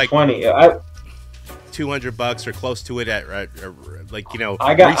shit's like $120. $200 or close to it at like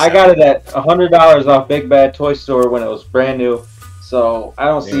I got it at $100 off Big Bad Toy Store when it was brand new. So I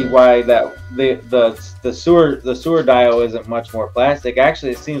don't see why that the sewer dio isn't much more plastic.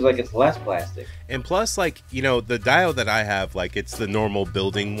 Actually, it seems like it's less plastic. And plus, like the dio that I have, like it's the normal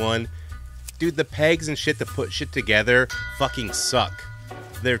building one. Dude, the pegs and shit to put shit together fucking suck.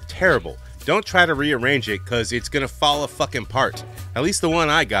 They're terrible. Don't try to rearrange it because it's going to fall a fucking part. At least the one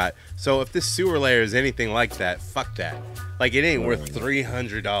I got. So if this sewer layer is anything like that, fuck that. Like, it ain't worth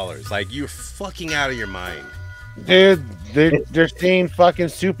 $300. Like, you're fucking out of your mind. Dude, they're seeing fucking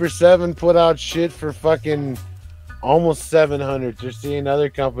Super 7 put out shit for fucking almost 700. They're seeing other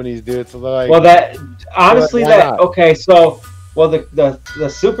companies do it. So they're like... Well, that... Honestly, that... Okay, so... Well, the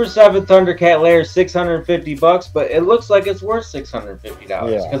Super 7 Thundercat layer is $650, but it looks like it's worth $650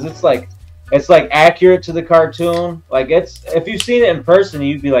 because it's like accurate to the cartoon. Like if you've seen it in person,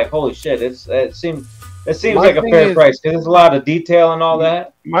 you'd be like, "Holy shit!" It seems like a fair price because there's a lot of detail and all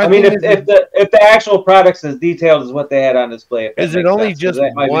that. I mean, if the actual product's as detailed as what they had on display, is it only just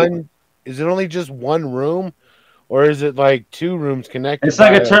one? Is it only just one room? Or is it like 2 rooms connected? It's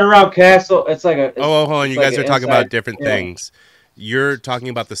like a turnaround castle. It's like a. Hold on. You guys are talking about different things. You're talking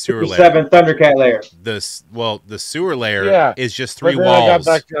about the sewer layer. 7 Thundercat layer. The sewer layer is just 3 walls.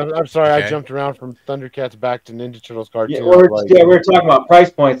 I'm sorry, I jumped around from Thundercats back to Ninja Turtles cartoon. We were talking about price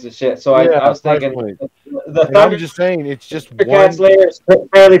points and shit. So I was thinking I'm just saying it's just Thundercats layer is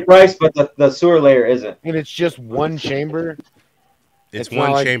fairly priced, but the sewer layer isn't. And it's just one chamber. It's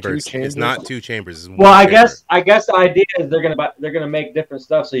one chamber. It's not 2 chambers. It's I guess the idea is they're gonna make different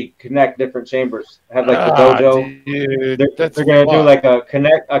stuff so you connect different chambers. Have like the dojo. Dude, they're gonna do like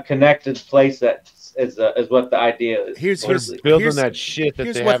a connected place that is what the idea is. Here's that shit.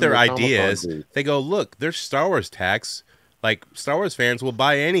 Here's what their idea is. They go, look, there's Star Wars tax. Like Star Wars fans will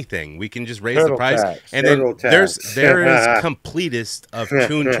buy anything. We can just raise the price. And then there is completist of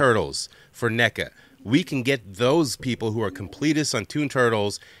Toon Turtles for NECA. We can get those people who are completists on Toon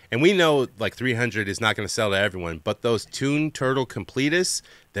Turtles, and we know like 300 is not going to sell to everyone, but those Toon Turtle completists,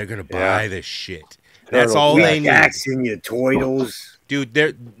 they're going to buy this shit. That's all they need. Action, you toidles. Dude,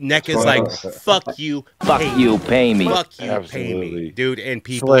 NECA's like, fuck you, pay me. Fuck you, pay me. Dude, and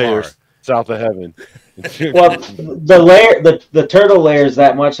people Slayers, are. south of heaven. Well, the turtle layer is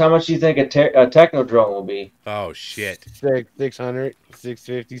that much. How much do you think a techno drone will be? Oh shit. 600,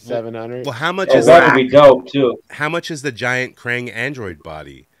 650, 700. Well, how much Oh, is that would be dope too. How much is the giant Krang Android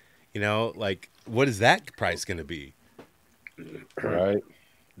body? You know, like what is that price going to be? Right.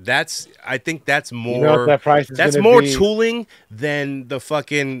 I think that's more. You know what that price is that's gonna more be? tooling than the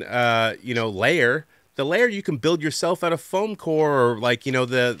fucking layer. The layer you can build yourself out of foam core or like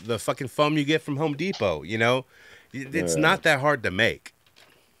the fucking foam you get from Home Depot. You know, it's not that hard to make.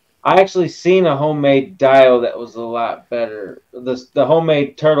 I actually seen a homemade dial that was a lot better. The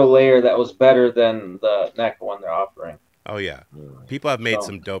homemade turtle layer that was better than the NECA one they're offering. Oh yeah, people have made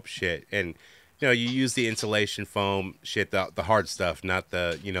some dope shit, and you use the insulation foam shit, the hard stuff, not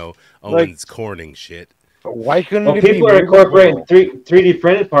the Owens Corning shit. Why couldn't it people be are incorporating 3D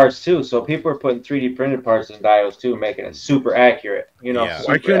printed parts too, so people are putting 3D printed parts in diodes too, making it super accurate.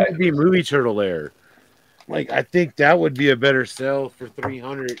 Why couldn't it be movie turtle layer? Like I think that would be a better sell for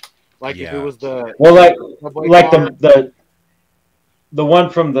 300. Like if it was the the one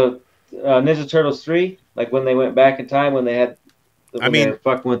from the Ninja Turtles 3, like when they went back in time when they had. They were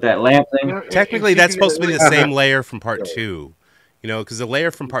fucking with that lamp thing. Technically, that's supposed to be the same layer from part 2. Because the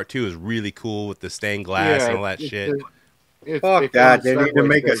layer from part 2 is really cool with the stained glass and all that shit. Fuck that. They need to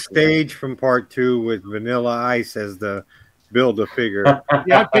make a stage from part 2 with Vanilla Ice as the Build-A-Figure.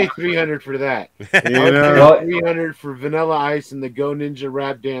 Yeah, I'd pay 300 for that. You know? 300 for Vanilla Ice and the Go Ninja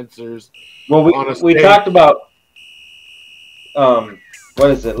Rap Dancers. Well, we talked about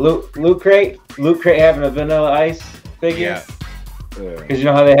what is it? Loot Crate? Loot Crate having a Vanilla Ice figure? Yeah. Because you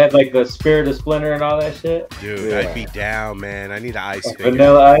know how they had like the Spirit of Splinter and all that shit? Dude, I'd be down, man. I need an ice figure.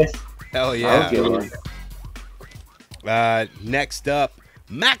 Vanilla Ice? Hell yeah. Next up,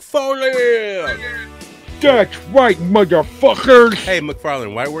 McFarlane. That's right, motherfuckers. Hey,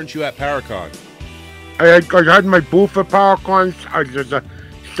 McFarlane, why weren't you at PowerCon? I had my booth at PowerCon. I was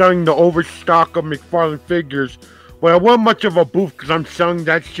selling the overstock of McFarlane figures. Well, I wasn't much of a booth because I'm selling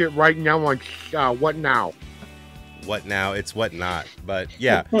that shit right now on What Now? What now? It's what not. But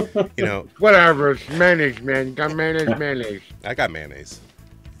yeah, Whatever. It's mayonnaise, man. You got mayonnaise. I got mayonnaise.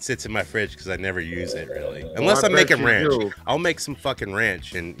 It sits in my fridge because I never use it really. Unless I'm making ranch. Do. I'll make some fucking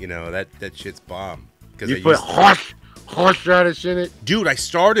ranch and that shit's bomb. You put horseradish in it? Dude, I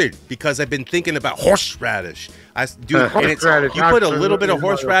started because I've been thinking about horseradish. You put a little bit of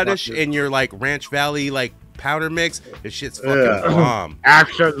horseradish in your like Ranch Valley like powder mix. This shit's fucking bomb.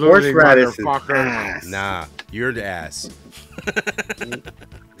 Absolutely. Horseradish motherfucker. Nah, you're the ass.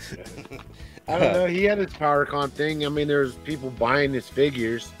 I don't know. He had his PowerCon thing. I mean, there's people buying his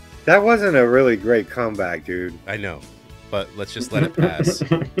figures. That wasn't a really great comeback, dude. I know, but let's just let it pass.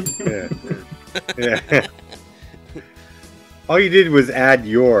 Yeah. All you did was add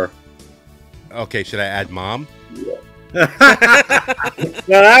your. Okay, should I add mom? Now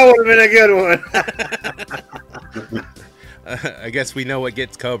that would have been a good one. I guess we know what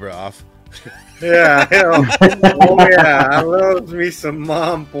gets Cobra off. Yeah. Oh yeah, I love me some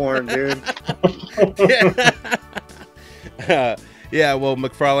mom porn, dude. Yeah, well,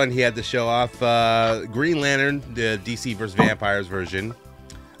 McFarlane, he had to show off Green Lantern, the DC vs. Vampires version.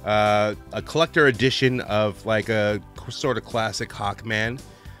 A collector edition of like a sort of classic Hawkman.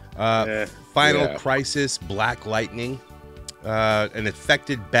 Final Crisis Black Lightning. An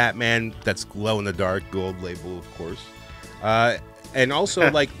affected Batman that's glow in the dark, gold label, of course. And also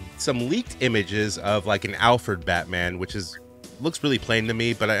like some leaked images of like an Alfred Batman, which looks really plain to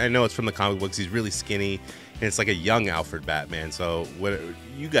me, but I know it's from the comic books. He's really skinny, and it's like a young Alfred Batman. So what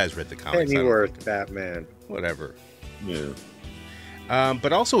you guys read the comics? Pennyworth Batman. Whatever. Yeah.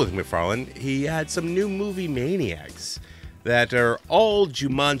 But also with McFarlane, he had some new movie maniacs that are all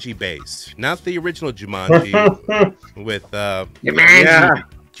Jumanji based, not the original Jumanji with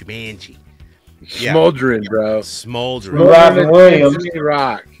Jumanji. Yeah. Smoldering, bro. Smoldering. Robin Williams.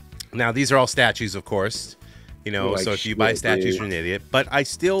 Rock. Now these are all statues, of course. So if you buy statues, you're an idiot. But I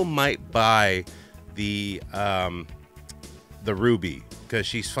still might buy the Ruby because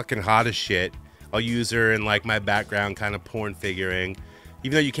she's fucking hot as shit. I'll use her in like my background kind of porn figuring,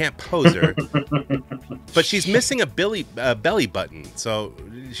 even though you can't pose her. But she's missing a belly button, so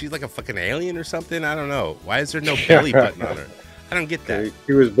she's like a fucking alien or something. I don't know. Why is there no belly button on her? I don't get that.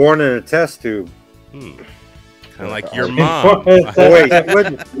 He was born in a test tube. Kind of like your mom. Wait.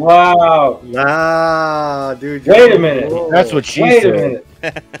 Wow. Nah, dude. Wait a minute. That's what she Wait said. a minute.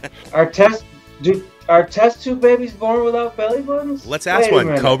 Are test tube babies born without belly buttons? Let's ask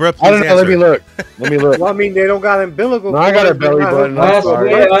one. Cobra, please I don't know. answer. Let me look. Well, I mean, they don't got umbilical. No, I got a belly button.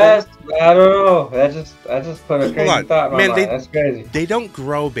 Last I don't know. I just put a crazy Hold on. thought in my Man, mind. That's crazy. They don't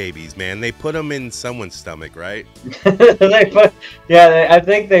grow babies, man. They put them in someone's stomach, right? I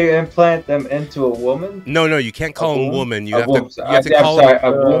think they implant them into a woman. No, you can't call them woman. You have to call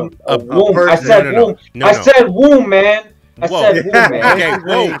them a womb. I said womb. I said womb, man. I said womb, man.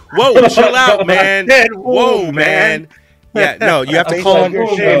 Okay, whoa, chill out, man. Whoa, man. Yeah, no, you have to call them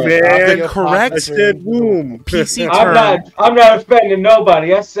the correct. I said womb. PC term. I'm not offending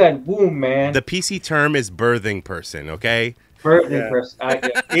nobody. I said womb, man. The PC term is birthing person. Okay. Birthing person.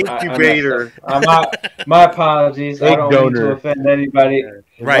 Incubator. My apologies. I don't mean to offend anybody.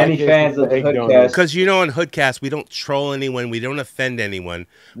 Right. Any fans of the Hoodcast? Because on Hoodcast we don't troll anyone. We don't offend anyone.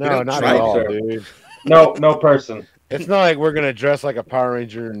 No, not at all, dude. No person. It's not like we're gonna dress like a Power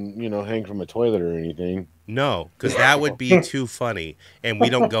Ranger and hang from a toilet or anything. No, because that would be too funny, and we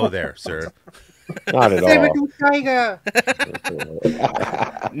don't go there, sir. Not at all.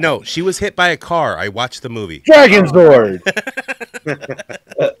 No, she was hit by a car. I watched the movie. Dragon Sword.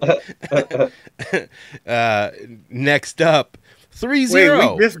 Next up, 3-0.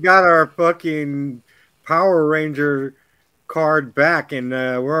 Wait, we just got our fucking Power Ranger card back, and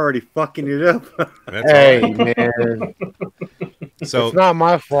we're already fucking it up. Hey, man. So it's not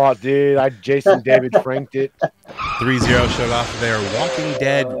my fault, dude. Jason David franked it. 3-0 showed off their Walking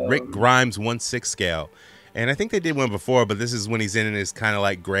Dead Rick Grimes 1/6 scale. And I think they did one before, but this is when he's in his kind of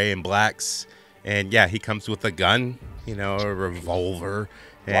like gray and blacks. And yeah, he comes with a gun, a revolver.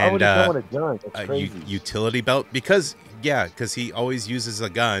 Why would he come with a gun? That's crazy. Utility belt. Because he always uses a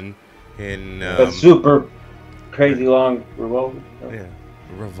gun. In a super crazy long revolver. Yeah,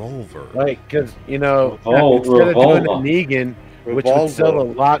 revolver. Like, because, instead of doing a Negan, which would sell a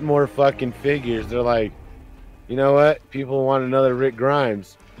lot more fucking figures, they're like, you know what? People want another Rick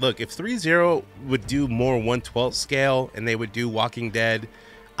Grimes. Look, if 3-0 would do more 1/12 scale and they would do Walking Dead,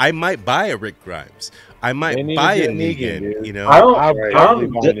 I might buy a Rick Grimes. I might buy a Negan. I'll probably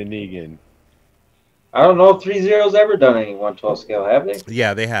buy a Negan. I don't know if 3-0's ever done any 1/12 scale, have they?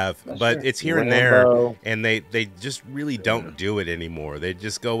 Yeah, they have, but it's here and there, and they just really don't do it anymore. They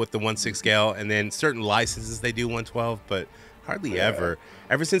just go with the 1/6 scale, and then certain licenses they do 1/12, but hardly ever.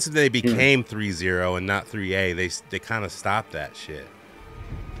 Ever since they became 3-0 and not 3A, they kind of stopped that shit.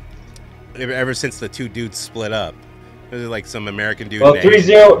 Ever since the two dudes split up, there's like some American dude. Well,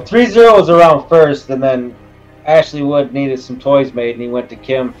 3-0 was around first, and then Ashley Wood needed some toys made, and he went to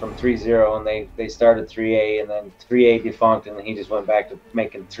Kim from 3-0, and they started 3A, and then 3A defunct, and then he just went back to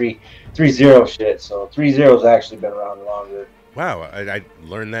making 3-0 shit. So 3-0's actually been around longer. Wow, I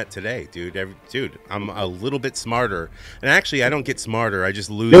learned that today, dude. Dude, I'm a little bit smarter, and actually, I don't get smarter. I just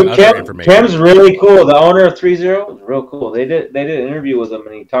lose other information. Kim's really cool. The owner of 3-0 was real cool. They did an interview with him,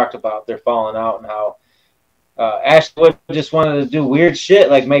 and he talked about their falling out and how Ashley Wood just wanted to do weird shit,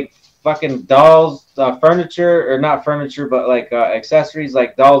 like make fucking dolls, furniture, or not furniture, but like accessories,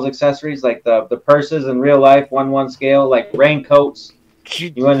 like dolls accessories, like the purses in real life, 1/1 scale, like raincoats.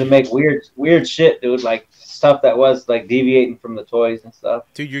 You wanted to make weird shit, dude, like stuff that was like deviating from the toys and stuff.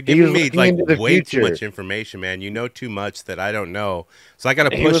 Dude, you're giving me like way too much information, man. You know too much that I don't know, so I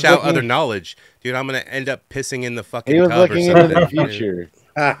gotta push out other knowledge, dude. I'm gonna end up pissing in the fucking tub or something. He was looking into the future.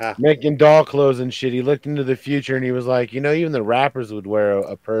 Making doll clothes and shit. He looked into the future and he was like, even the rappers would wear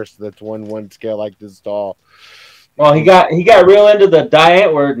a purse that's 1/1 scale like this doll. Well, he got real into the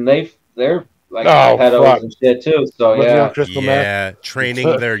Diant and they're like pedos and shit too. So yeah,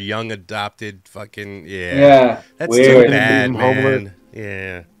 training their young adopted fucking that's weird. Too bad, man.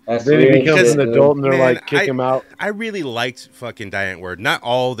 Yeah. That's then he becomes an adult and they're like, kick him out. I really liked fucking Diant. Not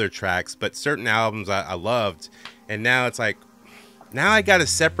all their tracks, but certain albums I loved. And now it's like, now I gotta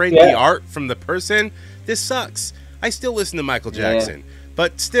separate the art from the person. This sucks. I still listen to Michael Jackson,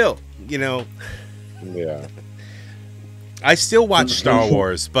 but still, Yeah. I still watch Star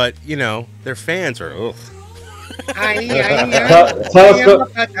Wars, but their fans are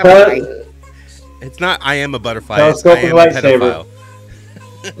It's not I am a butterfly. It's I am a pedophile.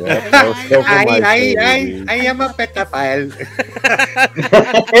 I am a pedophile.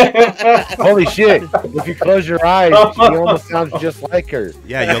 Holy shit. If you close your eyes, she almost sounds just like her.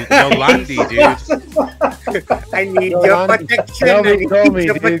 Yeah, Yolandi, dude. I need your protection. Nobody told me,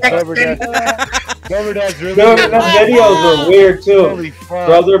 dude. Clever Dad's really good. Their videos are weird, too.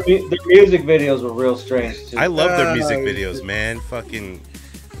 Bro, their music videos were real strange, too. I love their music videos, man. Fucking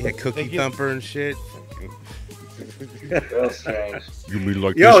Cookie Thumper and shit. Real strange.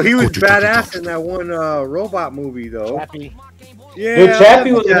 Yo, he was badass in that one robot movie, though. Chappie. Yeah, dude,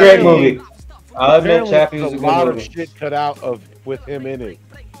 Chappie was a great movie. I'll admit Chappie was a good movie. A lot of shit cut out with him in it.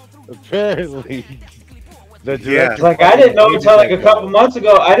 Apparently. The Yeah. director Like I didn't know hated until like that a couple guy. months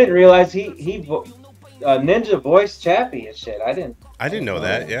ago. I didn't realize he Ninja voiced Chappie and shit. I didn't know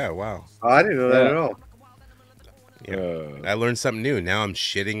that. Yeah, wow. Oh, I didn't know that at all. Yeah. I learned something new. Now I'm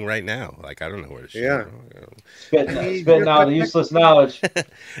shitting right now. Like I don't know where to shit. Yeah. Spitting out the useless knowledge.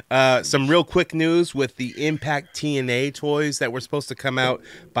 Some real quick news with the Impact TNA toys that were supposed to come out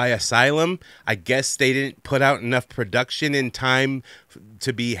by Asylum. I guess they didn't put out enough production in time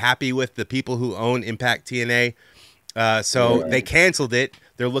to be happy with the people who own Impact TNA. So they canceled it.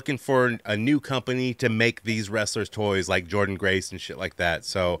 They're looking for a new company to make these wrestlers toys like Jordan Grace and shit like that.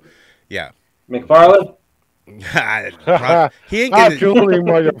 So, yeah. McFarlane? He ain't getting Absolutely,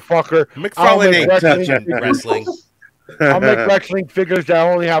 motherfucker. McFarlane ain't touching wrestling. I'll make wrestling figures that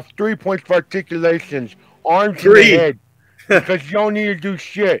only have 3 points for articulations, arms and a head. Because you don't need to do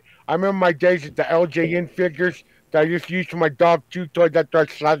shit. I remember my days at the LJN figures that I used to use for my dog chew toys that I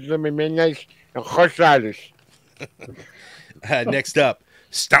slapped them in mayonnaise and horseradish. Next up,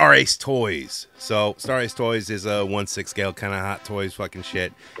 Star Ace Toys. So Star Ace Toys is a 1/6 scale kind of Hot Toys fucking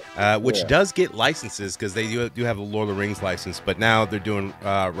shit, which does get licenses because they do have a Lord of the Rings license, but now they're doing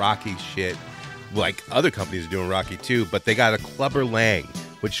Rocky shit. Like other companies are doing Rocky too, but they got a Clubber Lang,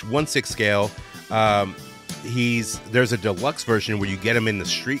 which 1/6 scale. There's a deluxe version where you get him in the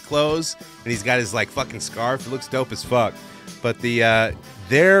street clothes, and he's got his like fucking scarf. It looks dope as fuck. But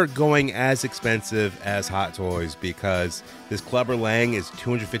they're going as expensive as Hot Toys because this Clubber Lang is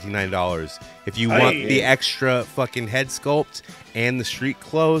 $259. If you want the extra fucking head sculpt and the street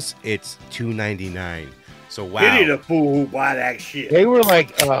clothes, it's $299. So wow. Pity the fool who buy that shit. They were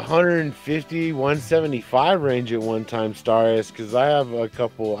like 150, 175 range at one time, Star Ace, because I have a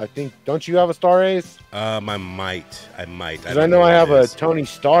couple. I think, don't you have a Star Ace? I might. Because I know I have a Tony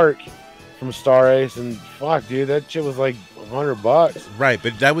Stark from Star Ace, and fuck, dude, that shit was like $100. Right,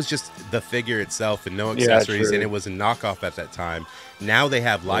 but that was just the figure itself and no accessories, and it was a knockoff at that time. Now they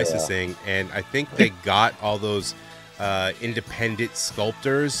have licensing, and I think they got all those independent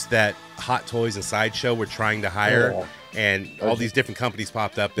sculptors that Hot Toys and Sideshow were trying to hire, and all these different companies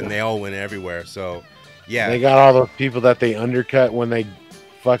popped up, and they all went everywhere. So, yeah, they got all those people that they undercut when they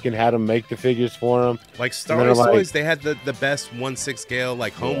fucking had them make the figures for them. Like Star Wars Toys, they had the best 1/6 scale,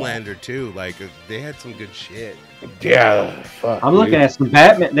 like Homelander too. Like they had some good shit. Yeah, fuck. I'm looking at some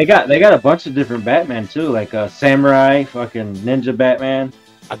Batman. They got a bunch of different Batman too, like Samurai, fucking Ninja Batman.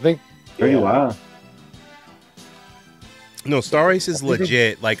 I think pretty wild. No, Star Ace is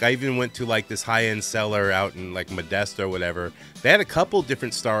legit. Like I even went to like this high-end seller out in like Modesto or whatever. They had a couple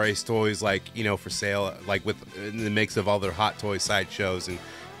different Star Ace toys, like, you know, for sale, like with in the mix of all their Hot Toy sideshows and,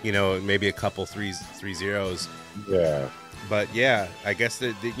 you know, maybe a couple 3.0s. Yeah. But yeah, I guess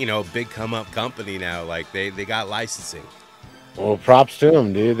the you know, big come up company now. Like they got licensing. Well, props to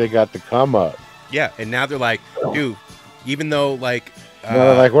them, dude. They got the come up. Yeah, and now they're like, dude, even though like,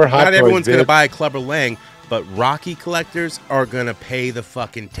 like we're Hot not Toys, everyone's gonna dude. buy a Clubber Lang, but Rocky collectors are gonna pay the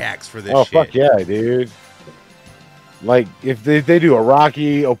fucking tax for this shit. Oh, fuck yeah, dude. Like, if they do a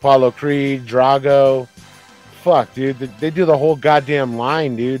Rocky, Apollo Creed, Drago, fuck, dude. They do the whole goddamn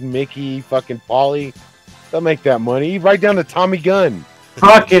line, dude. Mickey, fucking Paulie. They'll make that money. Right down to Tommy Gunn.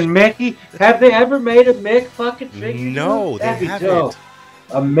 Fucking Mickey. Have they ever made a Mick fucking figure? No, they That'd be haven't. dope.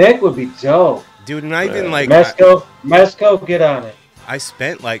 A Mick would be dope. Dude, not even like Mezco, get on it. I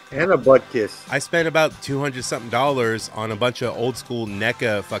spent like And a butt kiss. I spent about $200 something on a bunch of old school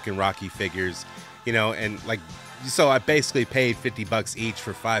NECA fucking Rocky figures, you know, and like, so I basically paid $50 each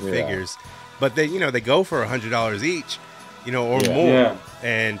for 5 figures, but they, you know, they go for $100 each, you know, or more,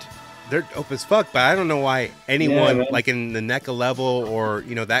 and they're dope as fuck. But I don't know why anyone like in the NECA level or,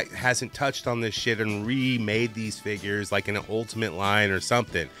 you know, that hasn't touched on this shit and remade these figures like in an Ultimate line or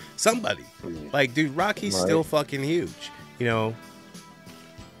something. Somebody like, dude, Rocky's still fucking huge, you know.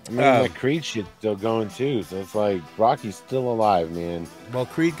 I mean, that Creed shit's still going too, so it's like Rocky's still alive, man. Well,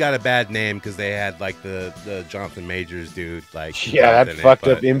 Creed got a bad name because they had like the Jonathan Majors dude, like Yeah, that fucked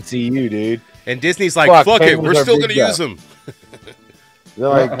up MCU, dude. And Disney's like, fuck it, we're still gonna use him. They're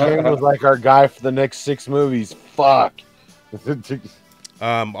like, Kane was like our guy for the next 6 movies. Fuck.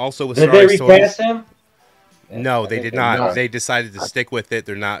 Also with Did Star they Wars recast him? No, they did not. They decided to stick with it.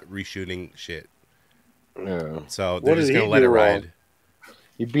 They're not reshooting shit. Yeah. So they're just gonna let it ride.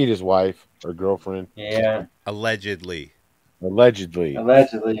 He beat his wife or girlfriend. Yeah. Allegedly.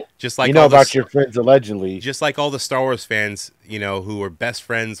 Just like you know about your friends allegedly. Just like all the Star Wars fans, you know, who were best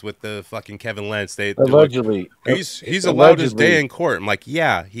friends with the fucking Kevin Lentz. They're allegedly. Like, he's allowed his day in court. I'm like,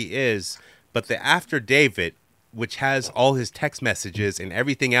 yeah, he is. But the After David, which has all his text messages and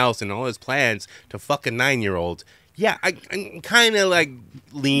everything else and all his plans to fuck a 9-year-old, Yeah, I'm kind of like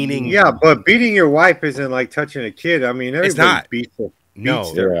leaning. Yeah, but beating your wife isn't like touching a kid. I mean, It's everybody not. beats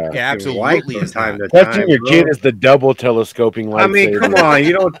No, their yeah, fucking absolutely wife is from time not. to Touching time, your bro. kid is the double telescoping lightsaber. I mean, come on,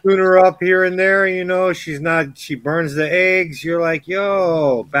 you don't tune her up here and there. You know, she burns the eggs. You're like,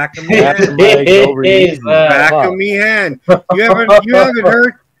 yo, back of me hand, back of me hand.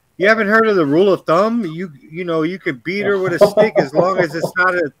 You haven't heard of the rule of thumb? You know, you could beat her with a stick as long as it's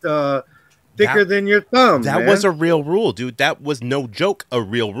not thicker than your thumb. That was a real rule, dude. That was no joke. A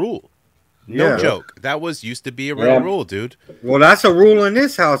real rule. No joke. That used to be a real rule, dude. Well, that's a rule in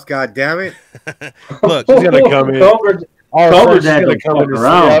this house. God damn it! Look, she's gonna come in. She's gonna come in and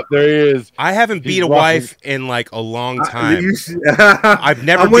say, "Up there he is." I haven't beat a wife in like a long time. I've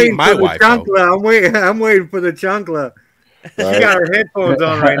never beat my wife. I'm waiting for the chancla. Right. She got her headphones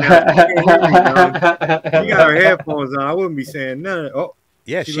on right now. She can't hear me, she got her headphones on. I wouldn't be saying none. Oh,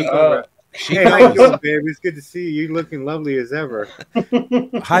 yeah, hey, how you doing, babe? It's good to see you. You're looking lovely as ever.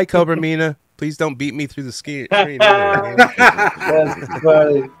 Hi, Cobra Mina. Please don't beat me through the screen. That's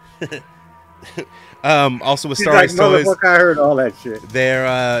funny. Also with She's Star Wars Toys, I heard all that shit.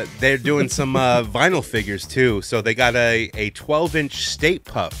 They're doing some vinyl figures too. So they got a 12-inch State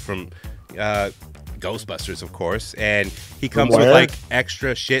Puff from Ghostbusters, of course, and he comes with like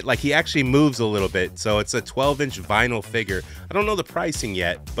extra shit. Like he actually moves a little bit, so it's a 12-inch vinyl figure. I don't know the pricing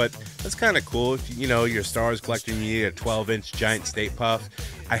yet, but that's kind of cool. If you know you're a Star Wars collector, you need a 12-inch giant State Puff.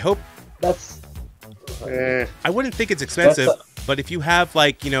 I hope that's. I wouldn't think it's expensive, but if you have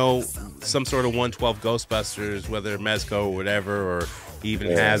like some sort of 112 Ghostbusters, whether Mezco or whatever, or even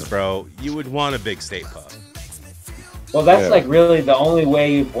Hasbro, you would want a big State Puff. Well, that's like really the only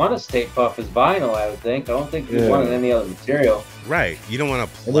way you'd want a State Puff is vinyl, I would think. I don't think you'd want any other material. Right. You don't want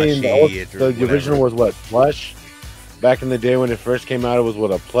a plushie. The original was what? Plush? Back in the day when it first came out, it was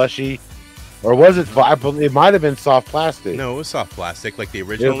what, a plushie? Or was it? It might have been soft plastic. No, it was soft plastic, like the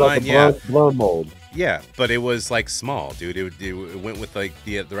original line. Blown mold. Yeah, but it was like small, dude. It went with like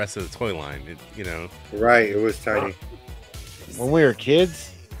the rest of the toy line. Right. It was tiny. When we were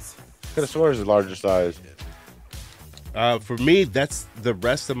kids, could have sworn it was a larger size. For me, that's the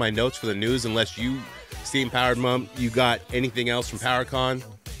rest of my notes for the news. Unless you, Steam Powered Mum, you got anything else from PowerCon?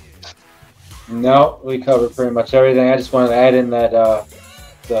 No, we covered pretty much everything. I just wanted to add in that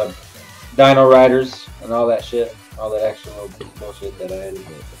the Dino Riders and all that shit, all that extra little bullshit that I added.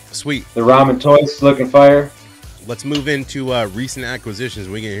 Sweet. The ramen toys looking fire. Let's move into recent acquisitions.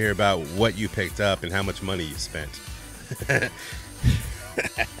 We can hear about what you picked up and how much money you spent.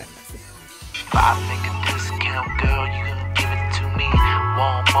 5-figure discount, girl, you can give it to me.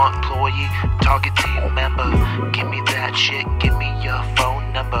 Walmart employee, Target team member. Give me that shit, give me your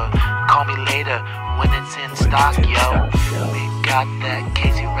phone number. Call me later when it's in stock, yo. We got that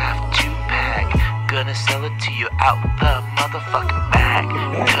Casey Raft 2-pack. Gonna sell it to you out the motherfucking bag.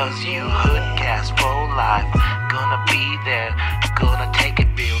 Cause you Hoodcast for life. Gonna be there, gonna take it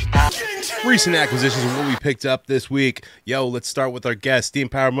real nice. Recent acquisitions of what we picked up this week. Yo, let's start with our guest, Steam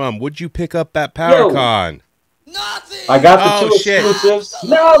Power Mum. What'd you pick up at PowerCon? Nothing. I got the two exclusives.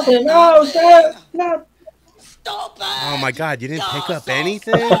 Nothing. No, sir. No. Oh my God, you didn't pick up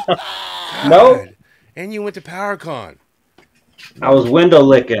anything? Nope. And you went to PowerCon. I was window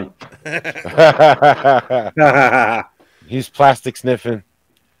licking. He's plastic sniffing.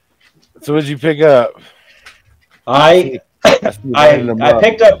 So what'd you pick up? I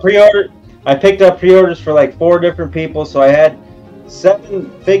picked up pre-order. I picked up pre-orders for like 4 different people, so I had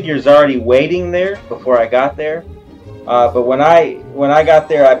 7 figures already waiting there before I got there. But when I got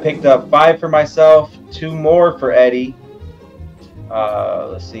there, I picked up 5 for myself, 2 more for Eddie.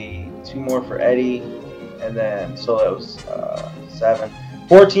 Let's see, 2 more for Eddie, and then so that was 7,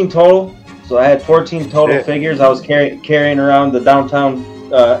 14 total. So I had 14 total figures. I was carrying around the downtown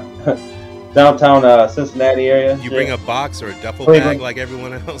Cincinnati area. You bring a box or a duffel bag like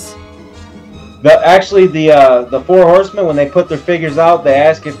everyone else? The 4 Horsemen, when they put their figures out, they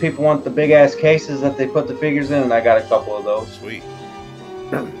ask if people want the big ass cases that they put the figures in, and I got a couple of those. Sweet.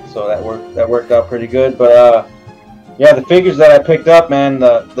 So that worked out pretty good. But yeah, the figures that I picked up, man,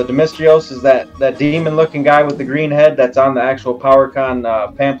 the Demistrios is that demon looking guy with the green head that's on the actual PowerCon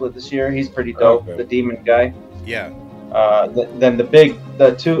pamphlet this year. He's pretty dope. Okay. The demon guy. Yeah. Then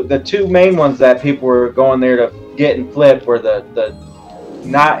the two main ones that people were going there to get and flip were the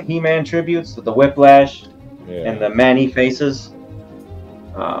not He-Man tributes, the Whiplash and the Manny faces.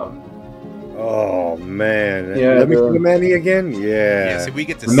 Oh man! Yeah, let me see the Manny again. Yeah. See, we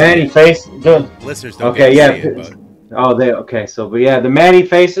get to the Manny face. Listeners don't get to see it, but Oh, okay. So, but yeah, the Manny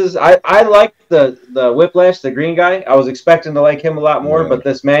faces. I like the Whiplash, the green guy. I was expecting to like him a lot more, but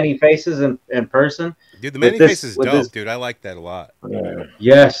this Manny faces in person. Dude, the Manny face is dope, dude. I like that a lot. Yeah.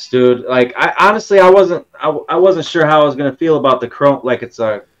 Yes, dude. Like I honestly, I wasn't sure how I was gonna feel about the chrome. Like it's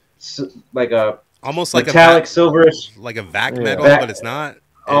like a almost like metallic silverish, like a vac metal, but it's not.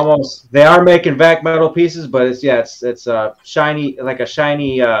 Almost. They are making vac metal pieces, but it's shiny, like a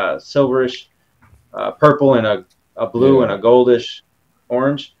shiny silverish purple and a blue and a goldish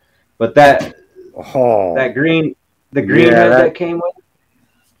orange. But that green, the green head that came with.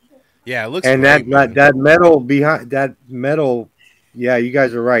 Yeah, it looks and great, that metal behind that metal. Yeah, you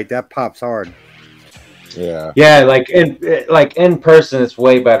guys are right. That pops hard. Yeah. Yeah, like in person, it's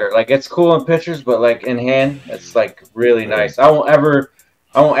way better. Like it's cool in pictures, but like in hand, it's like really nice. I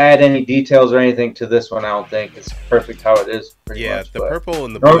won't add any details or anything to this one. I don't think it's perfect how it is. Much, the purple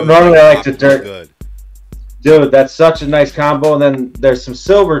and the blue. Normally, I like the dirt. Good. Dude, that's such a nice combo. And then there's some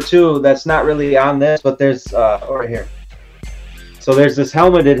silver too. That's not really on this, but there's right here. So there's this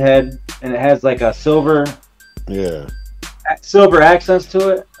helmeted head, and it has like a silver accents to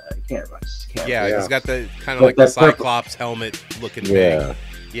it. I can't. Yeah, it's got the kind of like the Cyclops helmet looking thing.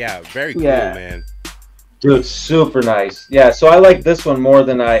 Yeah, very cool, man. Dude, super nice. Yeah, so I like this one more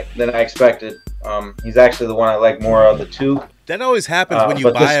than I expected. He's actually the one I like more of the two. That always happens when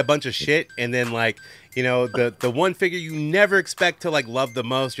you buy a bunch of shit, and then like, you know, the one figure you never expect to like love the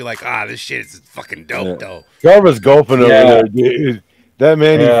most, you're like, this shit is fucking dope, though. Cobra's gulping over there, dude. That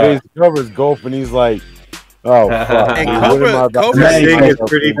man, he faced Cobra's gulping. He's like, oh, fuck. And Cobra's thing is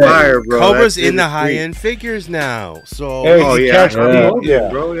pretty fire, bro. Cobra's in the high end figures now, so bro,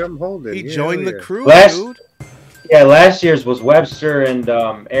 I'm holding. He joined the crew, dude. Yeah, last year's was Webster and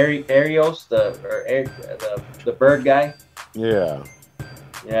Arios, the bird guy. Yeah.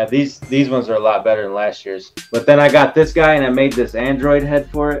 Yeah, these ones are a lot better than last year's. But then I got this guy and I made this Android head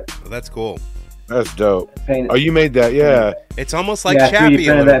for it. Well, that's cool. That's dope. Oh, you made that, yeah. It's almost like Chappie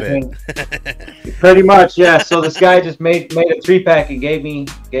a little bit. Pretty much, yeah. So this guy just made a 3-pack and gave me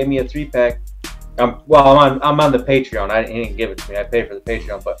a 3-pack. I'm on the Patreon. He didn't give it to me. I paid for the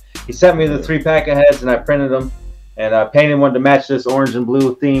Patreon, but he sent me the 3-pack of heads and I printed them. And I painted one to match this orange and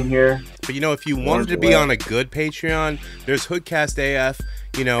blue theme here. But you know, if you wanted to be on a good Patreon, there's HoodCastAF,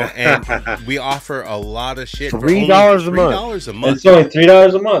 you know, and we offer a lot of shit. $3 a month. $3 a month. It's only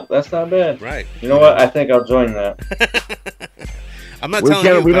 $3 a month. That's not bad. Right. You know what? I think I'll join that. I'm not telling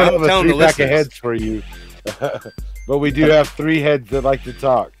you. We don't have a telling 3-pack of heads for you. But we do have 3 heads that like to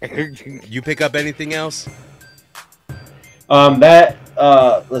talk. You pick up anything else?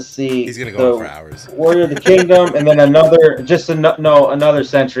 Let's see. He's gonna go on for hours. Warrior of the Kingdom, and then another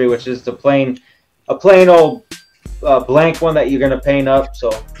Century, which is a plain old blank one that you're gonna paint up.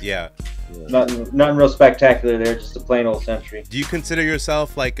 So yeah, nothing real spectacular there. Just a plain old Century. Do you consider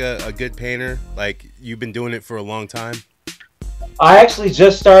yourself like a good painter? Like you've been doing it for a long time? I actually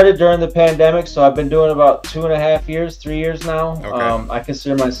just started during the pandemic, so I've been doing about 2.5 years, 3 years now. Okay. I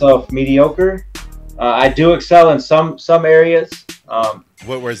consider myself mediocre. I do excel in some areas.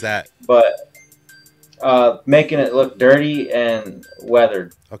 Where's that? But making it look dirty and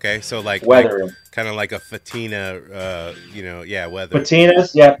weathered. Okay, so like kind of like a patina, weather.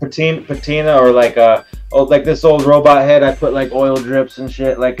 Patinas, patina, or like this old robot head. I put like oil drips and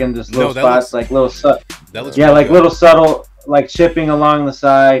shit, like in just little spots, like little little subtle, like chipping along the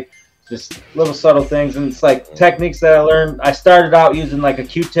side. Just little subtle things, and it's like techniques that I learned. I started out using like a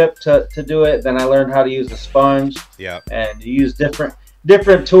Q-tip to do it. Then I learned how to use a sponge. Yeah. And you use different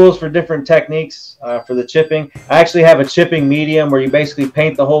tools for different techniques for the chipping. I actually have a chipping medium where you basically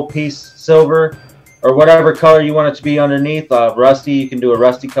paint the whole piece silver or whatever color you want it to be underneath. Rusty, you can do a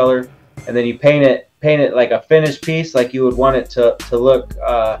rusty color, and then you paint it like a finished piece, like you would want it to look.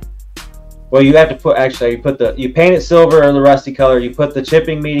 Well, you have to you paint it silver or the rusty color. You put the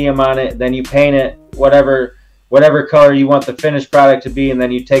chipping medium on it, then you paint it whatever color you want the finished product to be, and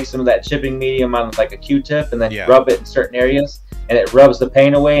then you take some of that chipping medium on like a Q-tip, and then you rub it in certain areas, and it rubs the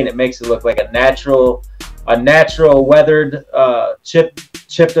paint away, and it makes it look like a natural weathered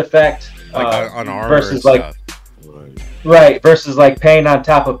chipped effect. Like on armor versus and like stuff. Right, versus like paint on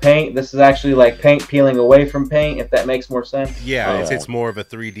top of paint. This is actually like paint peeling away from paint, if that makes more sense. Yeah, it's more of a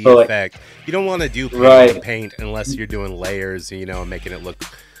 3D effect. You don't want to do paint unless you're doing layers, and making it look,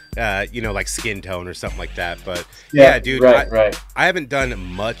 like skin tone or something like that. But yeah dude, I haven't done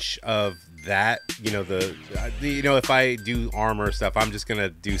much of that. If I do armor stuff, I'm just gonna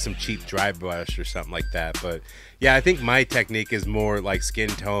do some cheap dry brush or something like that. But yeah, I think my technique is more like skin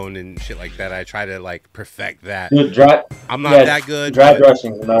tone and shit like that. I try to like perfect that. Dude, I'm not that good. Dry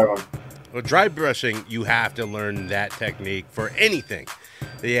brushing is another one. Well, dry brushing, you have to learn that technique for anything.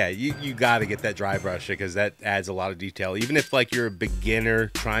 Yeah, you got to get that dry brushing because that adds a lot of detail. Even if like you're a beginner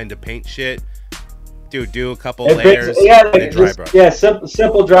trying to paint shit, dude, do a couple layers.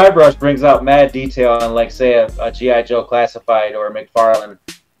 Simple dry brush brings out mad detail on, like, say a G.I. Joe classified or a McFarlane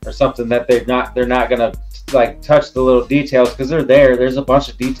or something that they're not gonna like touch the little details because they're there. There's a bunch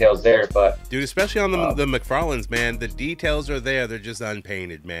of details there, but dude, especially on the McFarlanes, man, the details are there. They're just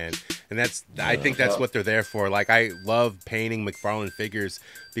unpainted, man, and I think that's what they're there for. Like, I love painting McFarlane figures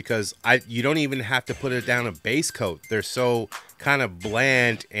because you don't even have to put it down a base coat. They're so kind of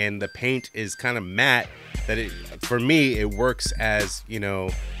bland, and the paint is kind of matte that for me it works as, you know,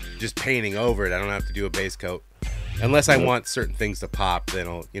 just painting over it. I don't have to do a base coat unless I want certain things to pop. Then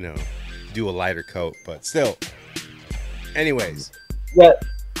I'll, you know, do a lighter coat, but still. Anyways,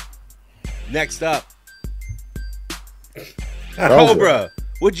 next up, Cobra.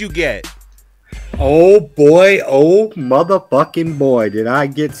 What'd you get? Oh boy, oh motherfucking boy, did I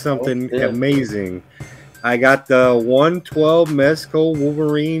get something amazing. I got the 112 Mezco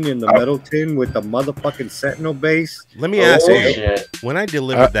Wolverine in the metal tin with the motherfucking Sentinel base. Let me ask you, when I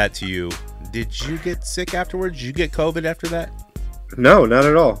delivered that to you, did you get sick afterwards? Did you get COVID after that? No, not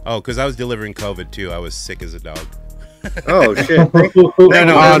at all. Oh, because I was delivering COVID too. I was sick as a dog. Oh shit!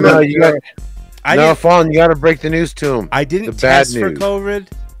 No, you got. Fawn, you got to break the news to him. I didn't test for COVID,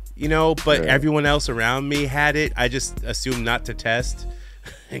 you know, but everyone else around me had it. I just assumed not to test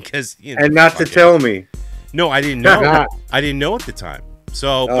because, you know, and not to tell me. No, I didn't know. I didn't know at the time.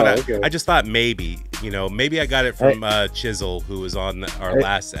 So, but okay. I just thought maybe, you know, maybe I got it from Chisel, who was on our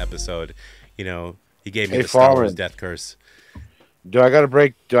last episode. You know, he gave me the Star Wars death curse. Do I gotta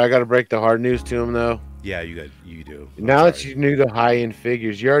break the hard news to him though? Yeah, you do. Now that you knew the high-end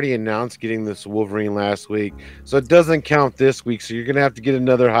figures, you already announced getting this Wolverine last week, so it doesn't count this week. So you're gonna have to get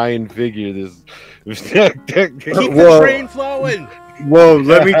another high-end figure. Keep the train flowing. Well,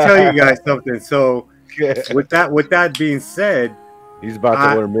 let me tell you guys something. So, with that being said, he's about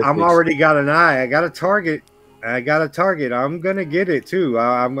to order Mythics. I'm already got an eye. I got a target. I'm gonna get it too.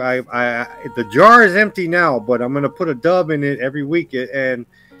 The jar is empty now, but I'm gonna put a dub in it every week, and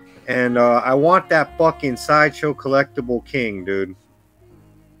I want that fucking Sideshow collectible King, dude.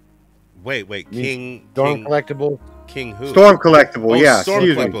 Wait, King collectible. King who? Storm collectible, yeah. Storm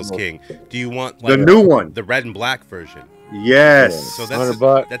collectibles King. Do you want like the new one, the red and black version? Yes. So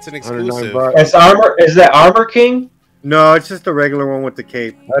that's an exclusive. It's armor. Is that Armor King? No, it's just the regular one with the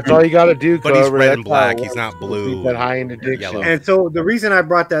cape. That's all you got to do. But he's red and black. He's not blue. That high end addiction. And so the reason I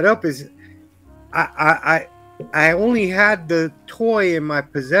brought that up is, I only had the toy in my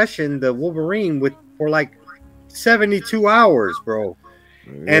possession, the Wolverine, for like 72 hours, bro.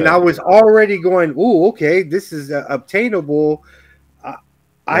 Yeah. And I was already going, ooh, okay, this is obtainable.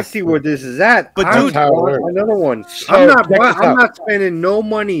 I see where this is at. But dude, another one. I'm not spending no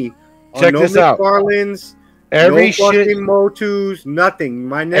money on no McFarlanes. Every shit MOTUs, nothing.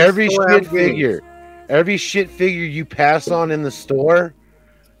 My next every shit figure you pass on in the store,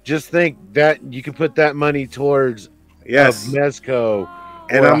 just think that you can put that money towards Mezco.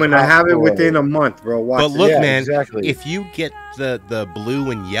 And I'm gonna have it within a month, bro. Watch but look, man, if you get the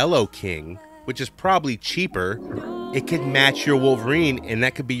blue and yellow King, which is probably cheaper, it could match your Wolverine, and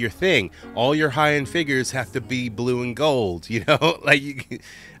that could be your thing. All your high-end figures have to be blue and gold, you know?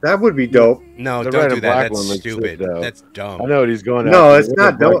 That would be dope. No, don't do that. That's stupid. That's dumb. I know what he's going. No, it's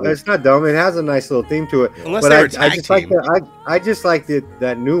not dumb. It's not dumb. It has a nice little theme to it. Unless they're a tag team. I just like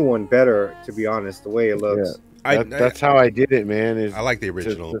that new one better, to be honest. The way it looks. Yeah. That's how I did it, man. I like the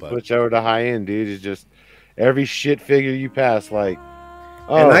original, but switch over to high end, dude. It's just every shit figure you pass, like.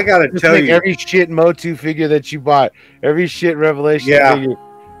 Oh, and I gotta tell you, every shit MOTU figure that you bought, every shit Revelation figure,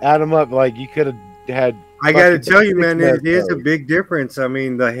 add them up. Like you could have had. I gotta tell you, man, it is a big difference. I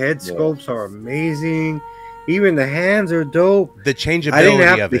mean, the head sculpts are amazing. Even the hands are dope. The changeability I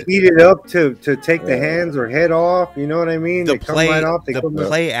didn't have to heat it up to take the hands or head off. You know what I mean? The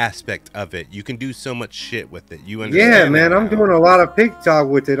play aspect of it, you can do so much shit with it. You understand? Yeah, man, I'm doing a lot of pig talk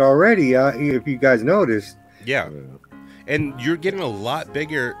with it already. If you guys noticed. Yeah. And you're getting a lot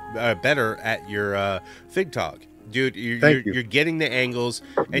better at your fig talk, dude. You're getting the angles,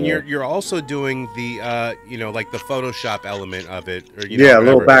 and you're also doing the like the Photoshop element of it, or a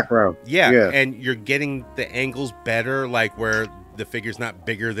little background. Yeah, and you're getting the angles better, like where the figure's not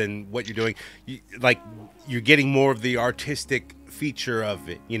bigger than what you're doing. You're getting more of the artistic feature of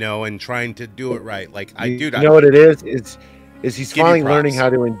it, and trying to do it right. Like you know what it is? Is he's finally learning how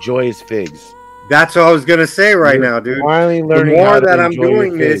to enjoy his figs. That's what I was gonna say now, dude. Finally learning the more that I'm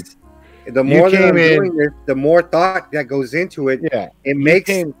doing this, the more thought that goes into it. Yeah, it makes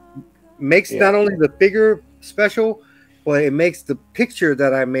makes not only the figure special, but it makes the picture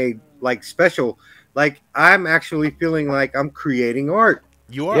that I made like special. Like I'm actually feeling like I'm creating art.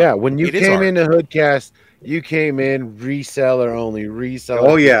 You are. Yeah, when you came into Hoodcast, you came in reseller only, reseller.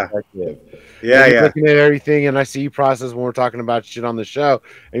 Oh yeah, yeah, you're looking at everything, and I see you process when we're talking about shit on the show,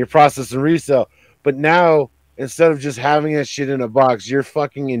 and you're processing resale. But now, instead of just having that shit in a box, you're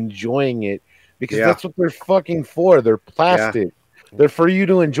fucking enjoying it because that's what they're fucking for. They're plastic. Yeah. They're for you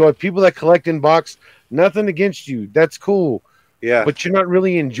to enjoy. People that collect in box, nothing against you. That's cool. Yeah, but you're not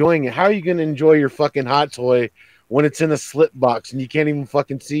really enjoying it. How are you going to enjoy your fucking hot toy when it's in a slip box and you can't even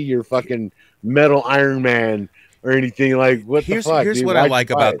fucking see your fucking metal Iron Man or anything? Like, what the fuck? Here's dude? what Why'd I you like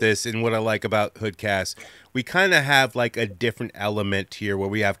buy about it? this and what I like about Hoodcast. We kind of have like a different element here where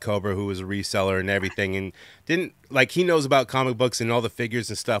we have Cobra, who is a reseller and everything, and didn't like he knows about comic books and all the figures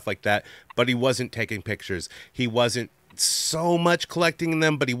and stuff like that, but he wasn't taking pictures. He wasn't so much collecting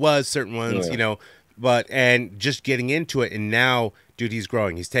them, but he was certain ones, you know. But and just getting into it, and now, dude, he's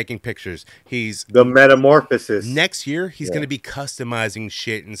growing. He's taking pictures. He's the metamorphosis. Next year, he's going to be customizing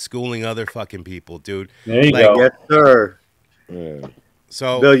shit and schooling other fucking people, dude. There you go. Yes, sir. Yeah.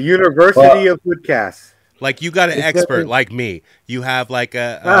 So the University of Hoodcast. Like you got an expert like me. You have like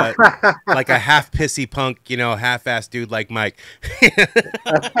a like a half pissy punk, you know, half-ass dude like Mike. You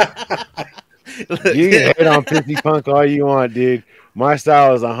can hate on pissy punk all you want, dude. My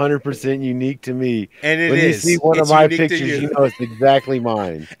style is 100% unique to me. And when you see one of my pictures, you know it's exactly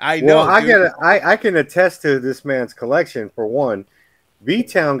mine. I know. Well, I can attest to this man's collection for one.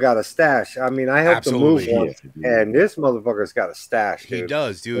 V-Town got a stash. I mean, I helped him move one, and this motherfucker's got a stash, dude. He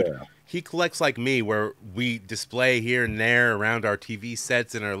does, dude. Yeah. He collects like me, where we display here and there around our TV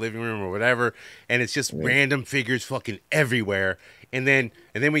sets in our living room or whatever, and it's just random figures fucking everywhere. And then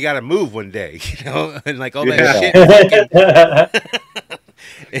we got to move one day, you know, and like all that shit.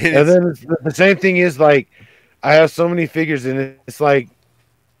 And then the same thing is like, I have so many figures, and it's like,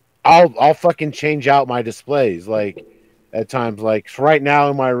 I'll fucking change out my displays. Like at times, like right now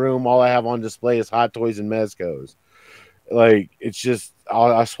in my room, all I have on display is Hot Toys and Mezcos. Like it's just,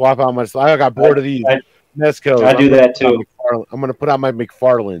 I swap out my. I got bored of these Mezcos. I do that too. I'm gonna put out my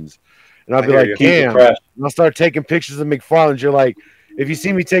McFarlanes. And I'll be like, damn. And I'll start taking pictures of McFarlanes. You're like, if you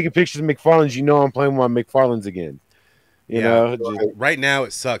see me taking pictures of McFarlanes, you know I'm playing with my McFarlanes again. You know? Right now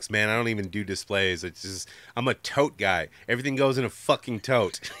it sucks, man. I don't even do displays. It's just, I'm a tote guy. Everything goes in a fucking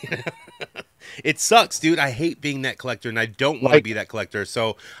tote. It sucks, dude. I hate being that collector, and I don't want to be that collector.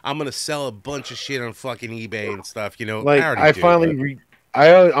 So I'm going to sell a bunch of shit on fucking eBay and stuff, you know? Like, I finally,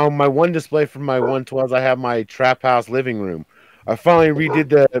 on my one display from my 112s, I have my Trap House living room. I finally redid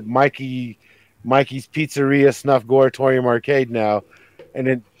the Mikey's Pizzeria Snuff Goratorium Arcade now, and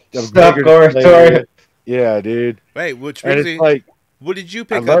it Snuff Goratorium. Yeah, dude. Wait, which and it's like, what did you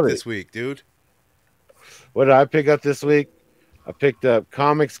pick up this week, dude? What did I pick up this week? I picked up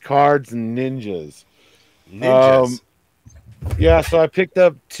comics, cards, and ninjas. Yeah, so I picked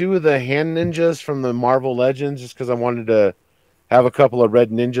up 2 of the hand ninjas from the Marvel Legends just because I wanted to have a couple of red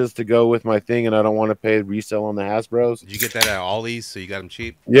ninjas to go with my thing, and I don't want to pay resale on the Hasbros. Did you get that at Ollie's, so you got them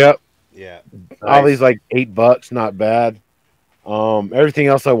cheap? Yep. Yeah. Ollie's like $8, not bad. Everything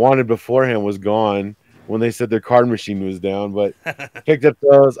else I wanted beforehand was gone when they said their card machine was down, but picked up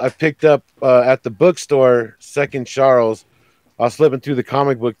those. I picked up at the bookstore, Second Charles. I was flipping through the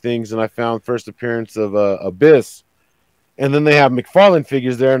comic book things, and I found first appearance of Abyss. And then they have McFarlane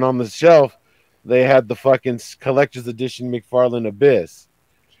figures there, and on the shelf, they had the fucking collector's edition McFarlane Abyss.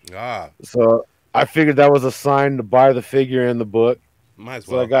 So I figured that was a sign to buy the figure and the book. Might as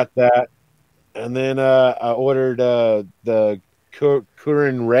well. So I got that. And then I ordered the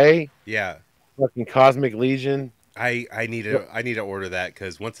Kurin Ray. Yeah. Fucking Cosmic Legion. I need to order that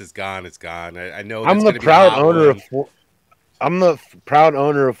because once it's gone, it's gone. I know I'm the proud owner of I'm the proud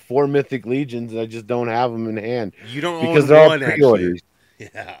owner of 4 Mythic Legions, and I just don't have them in hand. You don't because own they're one, all pre-orders.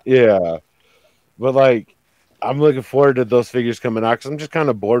 Yeah. But like, I'm looking forward to those figures coming out because I'm just kind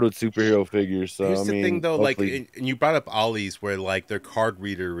of bored with superhero figures. So here's I the mean, thing, though, hopefully... like, and you brought up Ollie's where like their card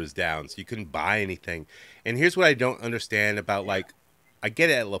reader was down, so you couldn't buy anything. And here's what I don't understand about like, I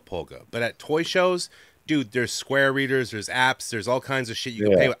get it at La Pulga, but at toy shows, dude, there's Square readers, there's apps, there's all kinds of shit you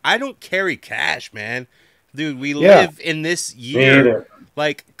can pay with. I don't carry cash, man. Dude, we live in this year. either.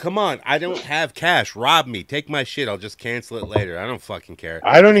 Like, come on. I don't have cash. Rob me. Take my shit. I'll just cancel it later. I don't fucking care.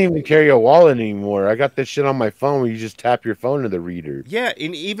 I don't even carry a wallet anymore. I got this shit on my phone where you just tap your phone to the reader. Yeah,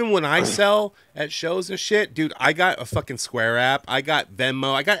 and even when I sell at shows and shit, dude, I got a fucking Square app. I got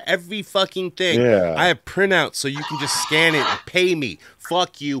Venmo. I got every fucking thing. Yeah. I have printouts so you can just scan it and pay me.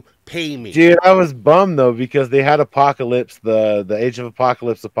 Fuck you. Pay me. Dude, I was bummed, though, because they had Apocalypse, the Age of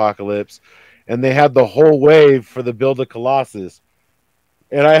Apocalypse, and they had the whole wave for the Build a Colossus.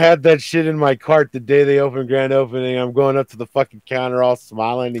 And I had that shit in my cart the day they opened grand opening. I'm going up to the fucking counter all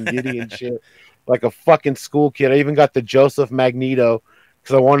smiling and giddy and shit like a fucking school kid. I even got the Joseph Magneto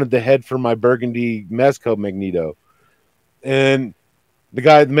because I wanted the head for my burgundy Mezco Magneto. And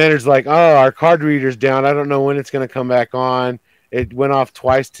the manager's like, oh, our card reader's down. I don't know when it's going to come back on. It went off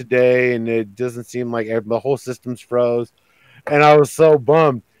twice today, and it doesn't seem like the whole system's froze. And I was so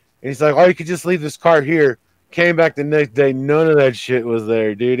bummed. And he's like, oh, you could just leave this cart here. Came back the next day, none of that shit was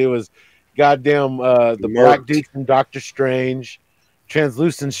there, dude. It was goddamn the Black Dude from Doctor Strange,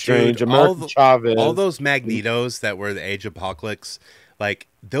 Translucent Strange, Dude, American Chavez. All those Magnetos that were the Age of Apocalypse, like,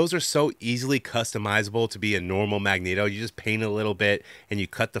 those are so easily customizable to be a normal Magneto. You just paint a little bit, and you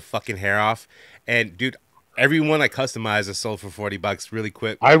cut the fucking hair off. And, dude, every one I customized is sold for $40 really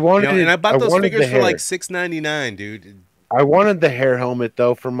quick. I wanted, and I bought those figures for hair. like $6.99, dude. I wanted the hair helmet,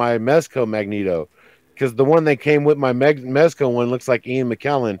 though, for my Mezco Magneto. Because the one that came with my Mezco one looks like Ian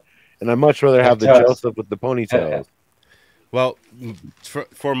McKellen, and I'd much rather have the Joseph with the ponytails. Well,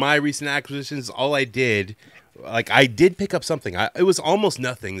 for my recent acquisitions, all I did, like, I did pick up something. It was almost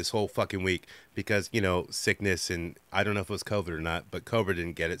nothing this whole fucking week because, you know, sickness, and I don't know if it was COVID or not, but Cobra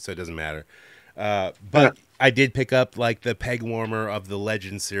didn't get it, so it doesn't matter. But I did pick up, like, the peg warmer of the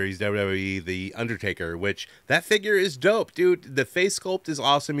Legends series, WWE, the Undertaker, which that figure is dope, dude. The face sculpt is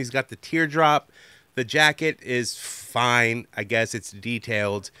awesome. He's got the teardrop. The jacket is fine. I guess it's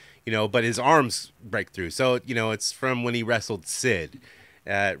detailed, you know, but his arms break through. So, you know, it's from when he wrestled Sid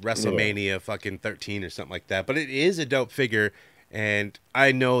at WrestleMania fucking 13 or something like that. But it is a dope figure, and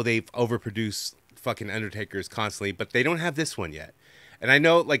I know they've overproduced fucking Undertakers constantly, but they don't have this one yet. And I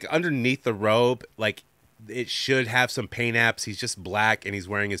know, like, underneath the robe, like, it should have some paint apps. He's just black, and he's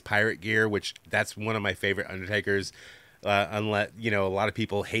wearing his pirate gear, which that's one of my favorite Undertakers. Unless, you know, a lot of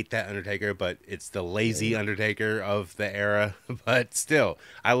people hate that Undertaker, but it's the lazy Undertaker of the era. But still,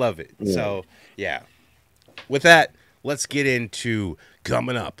 I love it. Yeah. So, yeah. With that, let's get into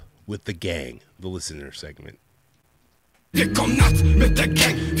Coming Up with the Gang, the listener segment. Wir kommen natt mit der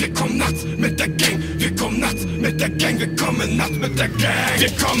Gang, wir kommen natt mit der Gang, wir kommen natt mit der Gang, wir kommen natt mit der Gang, wir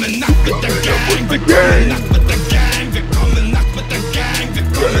kommen natt mit der Gang, wir kommen natt mit der Gang, wir kommen natt mit der Gang, wir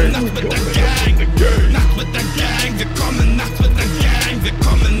kommen natt mit der Gang, natt mit der Gang, wir kommen natt mit der Gang, wir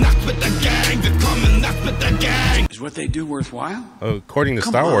kommen natt mit der Gang, wir kommen natt mit der Gang. Is what they do worthwhile? According to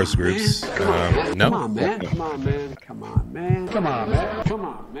Star Wars groups, no. Come on, man. Come on, man. Come on, man. Come on, man. Come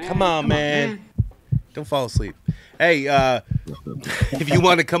on, man. Come on, man. Don't fall asleep. Hey, if you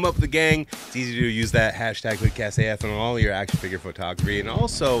want to come up with the gang, it's easy to use that hashtag HoodCastAF on all your action figure photography. And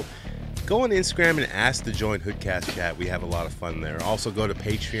also, go on Instagram and ask to join Hoodcast chat. We have a lot of fun there. Also, go to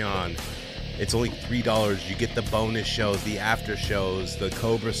Patreon. It's only $3. You get the bonus shows, the after shows, the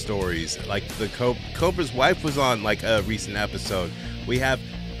Cobra stories. Like, the Cobra's wife was on, like, a recent episode. We have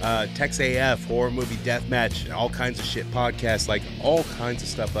Tex AF, Horror Movie Deathmatch, all kinds of shit podcasts, like all kinds of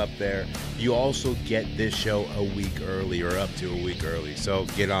stuff up there. You also get this show a week early, or up to a week early, so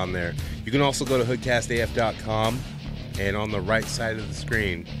get on there. You can also go to HoodCastAF.com, and on the right side of the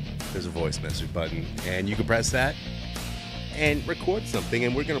screen there's a voice message button, and you can press that and record something,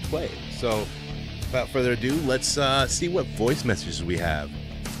 and we're gonna play it. So without further ado, let's see what voice messages we have.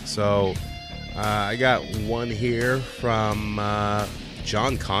 So I got one here from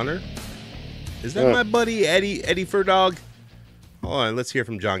John Connor. Is that my buddy Eddie Furdog? Hold on, let's hear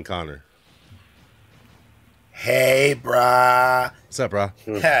from John Connor. Hey, brah. What's up,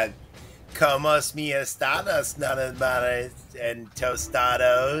 brah? Como me estados, nada más and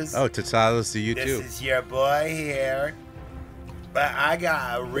tostados. Oh, tostados to you this too. This is your boy here. But I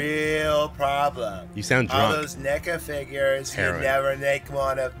got a real problem. You sound drunk. All those NECA figures, you never make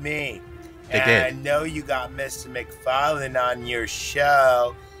one of me. They and did. I know you got Mr. McFarlane on your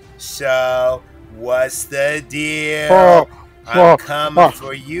show. So, what's the deal? I'm coming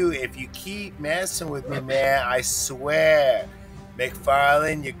for you. If you keep messing with me, man, I swear.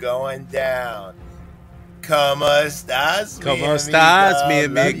 McFarlane, you're going down. ¿Cómo estás, ¿Cómo estás, mi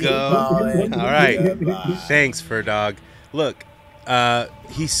amigo? All right. Thanks, Furdog. Look,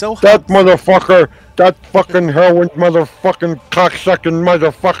 he's so hot. That motherfucker, that fucking heroin motherfucking cocksucking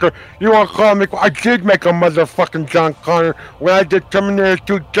motherfucker. You want to call me? I did make a motherfucking John Connor when I did Terminator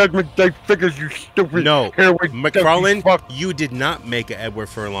 2 Judgment Day figures, you stupid No, heroin. McFarlane, fuck. you did not make an Edward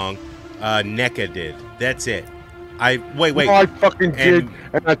Furlong. NECA did. That's it. Wait. No, I fucking did,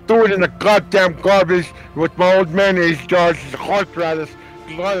 and I threw it in the goddamn garbage with my old mayonnaise jars, horseradish.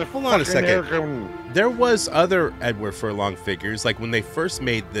 Hold on a second. There was other Edward Furlong figures, like when they first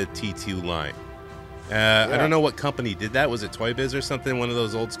made the T2 line. I don't know what company did that. Was it Toy Biz or something? One of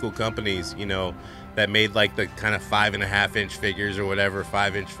those old school companies, you know, that made like the kind of 5.5-inch figures or whatever,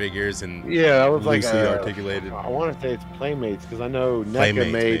 5-inch figures, and yeah, that was loosely like articulated. I want to say it's Playmates because I know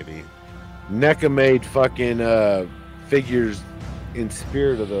Playmates, NECA made fucking figures in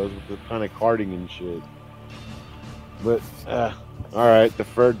spirit of those with the kind of carding and shit. But all right, the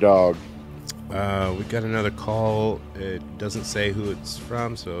fur dog. We got another call. It doesn't say who it's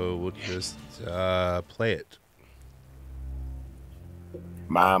from, so we'll just play it.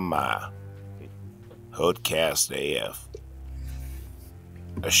 My. HoodCastAF.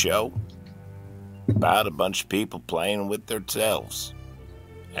 A show about a bunch of people playing with themselves.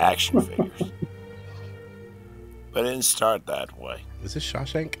 Action figures. But it didn't start that way. Is this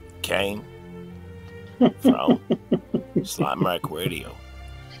Shawshank? Came from Slime Wreck Radio,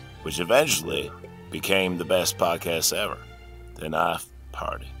 which eventually became the best podcast ever, The Knife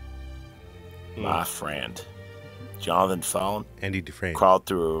Party. My friend, Jonathan Fallon, Andy Dufresne, crawled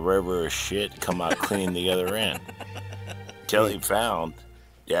through a river of shit, come out clean the other end, till he found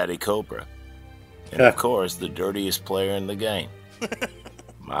Daddy Cobra, and of course, the dirtiest player in the game,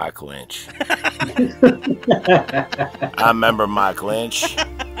 Mike Lynch. I remember Mike Lynch.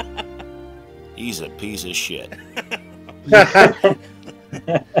 He's a piece of shit.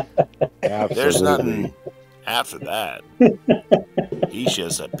 There's nothing after that. He's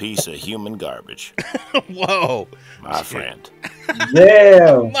just a piece of human garbage. Whoa. My friend.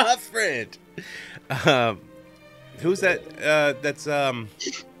 Damn. My friend. Who's that? That's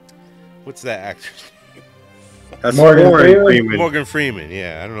what's that actor? That's Morgan Freeman. Morgan Freeman.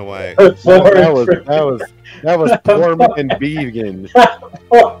 Yeah, I don't know why. That was poor man vegan.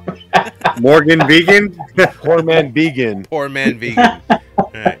 Morgan vegan. Poor man vegan. Poor man vegan.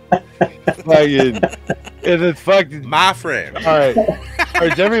 All right. Fucking, and it's fucking my friend. All right.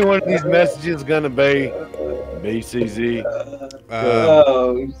 Is every one of these messages gonna be BCZ?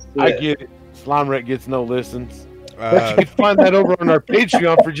 I get it. Slime Wreck gets no listens. But you can find that over on our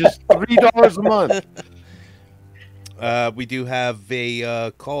Patreon for just $3 a month. We do have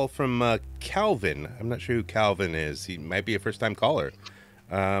a call from Calvin. I'm not sure who Calvin is. He might be a first-time caller.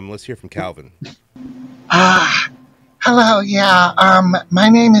 Let's hear from Calvin. Hello, yeah. My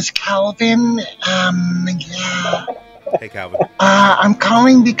name is Calvin. Yeah. Hey, Calvin. I'm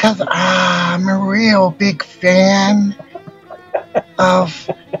calling because I'm a real big fan of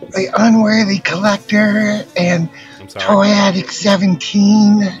The Unworthy Collector and Toy Addict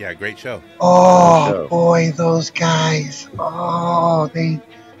 17. Yeah, great show. Oh, boy, those guys. Oh, they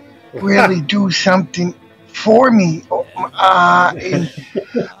really do something for me. And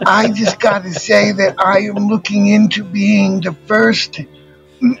I just got to say that I am looking into being the first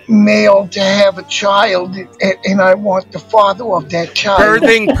male to have a child, and I want the father of that child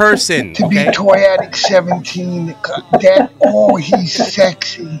birthing person to be Toy Addict 17. He's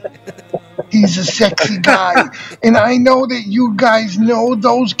sexy. He's a sexy guy, and I know that you guys know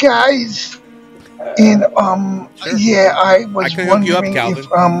those guys. And sure. Yeah, I was wondering up, if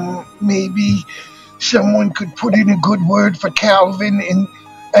maybe someone could put in a good word for Calvin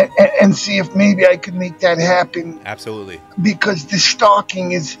and see if maybe I could make that happen. Absolutely. Because the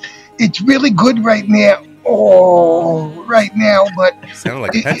stalking it's really good right now. But sounded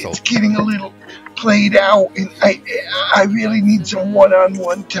like a pencil. It's getting a little played out, and I really need some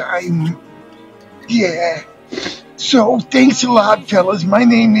one-on-one time. Yeah. So thanks a lot, fellas. My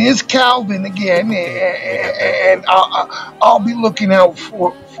name is Calvin again, and I'll be looking out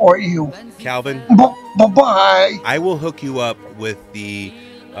for you. Calvin. Bye-bye. I will hook you up with the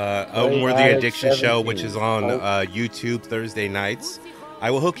Unworthy Addiction Show, which is on YouTube Thursday nights.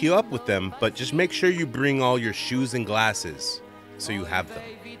 I will hook you up with them, but just make sure you bring all your shoes and glasses so you have them.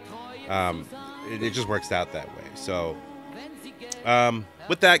 It just works out that way. So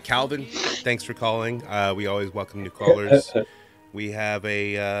with that, Calvin, thanks for calling. We always welcome new callers. We have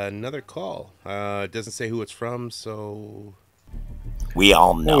another call. It doesn't say who it's from, so we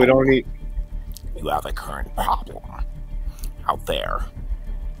all know we don't need... you have a current problem out there.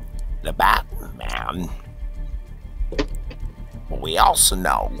 The Batman. But we also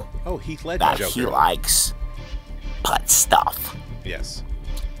know Heath Ledger that Joker. he likes butt stuff. Yes.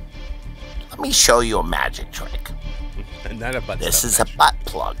 Let me show you a magic trick. Not a butt This is stuff, a butt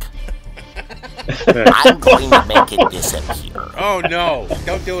plug. I'm going to make it disappear. Oh no,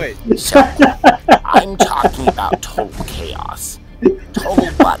 don't do it. So, I'm talking about total chaos. Total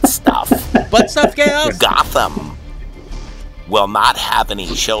butt stuff. Butt stuff chaos? Gotham will not have any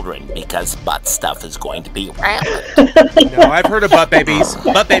children because butt stuff is going to be rampant. No, I've heard of butt babies.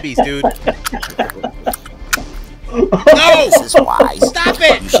 Butt babies, dude. No! This is why Stop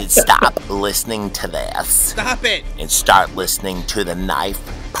it! you should stop listening to this. Stop it! And start listening to the Knife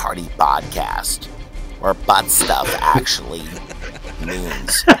Party Podcast, where butt stuff actually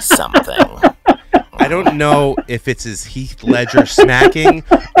means something. I don't know if it's his Heath Ledger smacking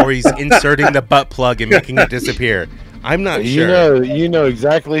or he's inserting the butt plug and making it disappear. I'm not sure. You know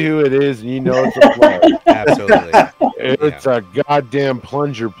exactly who it is, and you know it's a plug. Absolutely. It's a goddamn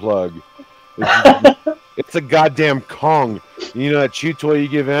plunger plug. It's a goddamn Kong. You know that chew toy you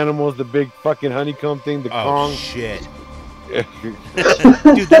give animals, the big fucking honeycomb thing, the Kong? Shit.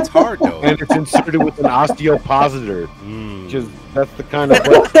 Dude, that's hard, though. And it's inserted with an osteopositor. Because that's the kind of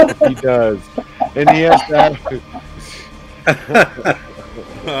butt stuff he does. And he has to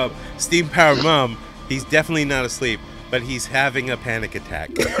have... Steam Powered Mumb, he's definitely not asleep, but he's having a panic attack.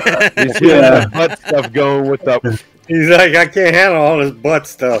 He's got butt stuff going with the... He's like, I can't handle all this butt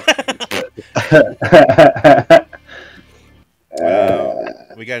stuff.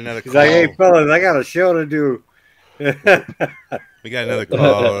 We got another call. He's like, hey, fellas, I got a show to do. We got another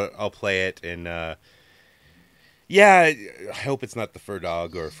call. I'll play it. And, yeah, I hope it's not the Fur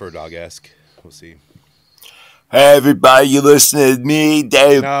Dog or Fur Dog-esque. We'll see. Hey, everybody, you listening to me,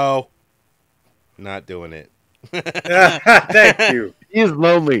 Dave? No. Not doing it. Thank you. He is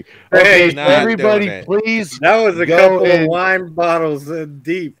lonely. Hey, Okay, everybody, please. That was a go couple of and- wine bottles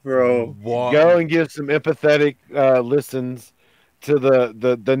deep, bro. Go and give some empathetic listens to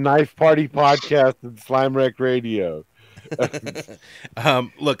the Knife Party Podcast and Slime Wreck Radio.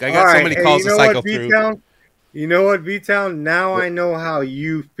 Look, I got so many calls to cycle through. B-Town? You know what, B-Town? Now I know how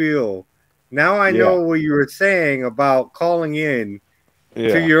you feel. Now I know what you were saying about calling in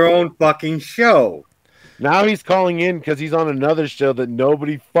to your own fucking show. Now he's calling in because he's on another show that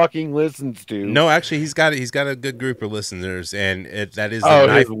nobody fucking listens to. No, actually, he's got a good group of listeners, and that is Oh,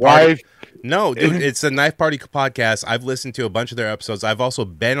 the his Knife wife? Party. No, dude, it's a Knife Party podcast. I've listened to a bunch of their episodes. I've also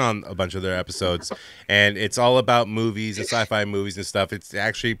been on a bunch of their episodes, and it's all about movies and sci-fi movies and stuff. It's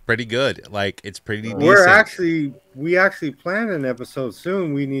actually pretty good. Like, it's pretty decent. We actually planned an episode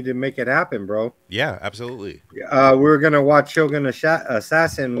soon. We need to make it happen, bro. Yeah, absolutely. We're gonna watch Shogun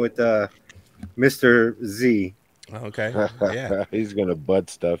Assassin with Mr. Z. Okay. Yeah. He's gonna butt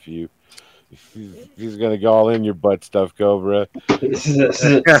stuff you. He's gonna go all in your butt stuff, Cobra. He's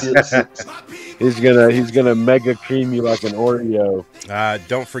gonna mega cream you like an Oreo.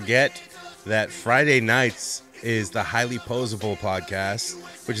 Don't forget that Friday nights is the Highly Posable Podcast,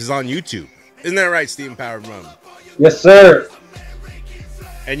 which is on YouTube. Isn't that right, Steam Powered Mumb? Yes, sir.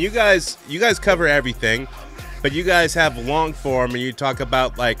 And you guys cover everything, but you guys have long form, and you talk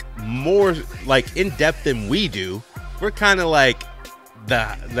about like more like in depth than we do. We're kind of like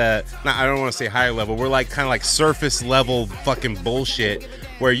I don't want to say higher level. We're like kind of like surface level fucking bullshit.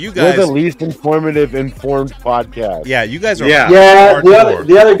 Where you guys, we're the least informed podcast. Yeah, you guys are.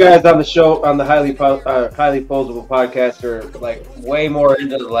 The other guys on the show on the Highly Posable Podcast are like way more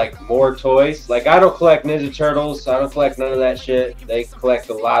into like more toys. Like I don't collect Ninja Turtles. I don't collect none of that shit. They collect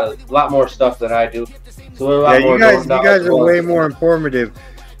a lot more stuff than I do. So they're a lot more. You guys are way more informative.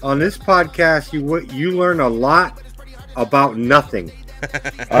 On this podcast, you learn a lot about nothing.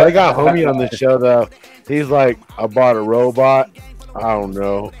 I got homie on the show though. He's like, I bought a robot. I don't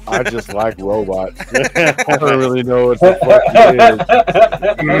know. I just like robots. I don't really know what the fuck it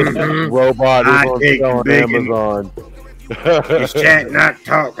is. Robot is on sale on Amazon. You can't not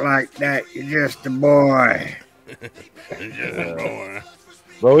talk like that. You're just a boy.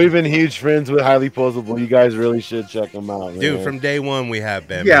 Well, we've been huge friends with Highly Posable. You guys really should check them out, man. Dude, from day one we have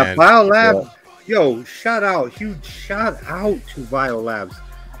been. Yeah, BioLab. Yo, huge shout out to BioLabs.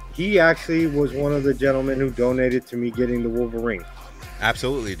 He actually was one of the gentlemen who donated to me getting the Wolverine.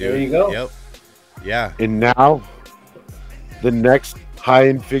 Absolutely, dude. There you go. Yep. Yeah. And now, the next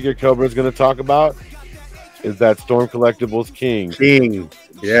high-end figure Cobra is going to talk about is that Storm Collectibles King.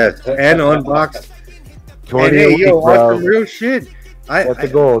 Yes. And unboxed. 20 and hey, yo, on some real shit. What's the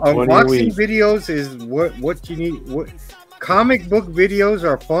goal? Unboxing videos is what you need. What comic book videos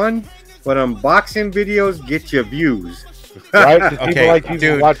are fun, but unboxing videos get you views. Right? People like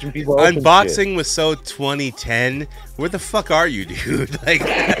people watching people open unboxing shit. was so 2010. Where the fuck are you, dude? Like,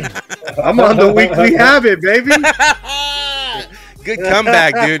 I'm on the weekly habit, baby. Good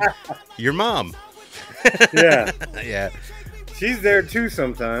comeback, dude. Your mom. Yeah. Yeah. She's there too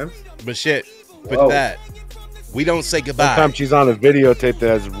sometimes. But shit, with that, we don't say goodbye. Sometimes she's on a videotape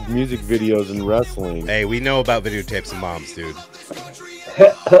that has music videos and wrestling. Hey, we know about videotapes and moms, dude.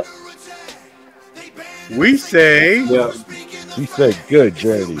 We say... Yeah. We say good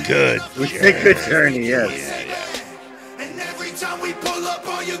journey. Good. We say good journey, yes. And every time we pull up,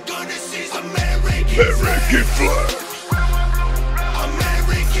 all you're gonna see is American flags.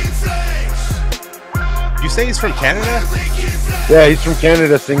 American flags. You say he's from Canada? Yeah, he's from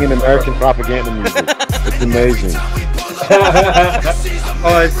Canada singing American propaganda music. It's amazing.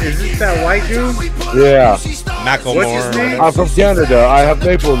 Oh, is this that white dude? Yeah. Macklemore. What's his name? I'm from Canada. I have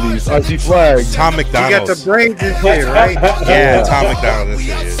maple leaves. I see flags. Tom He got McDonald. the braids and shit, right? Yeah, Tom McDonald.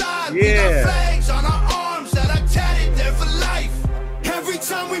 That's who he is. Yeah. Every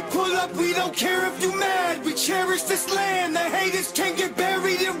time we pull up, we don't care if you mad. We cherish this land. The haters can't get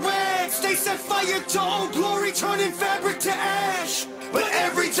buried in rags. They set fire to old glory, turning fabric to ash. But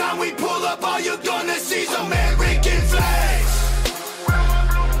every time we pull up, all you're gonna see is American flags.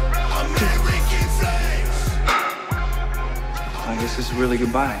 American flags. I guess this is really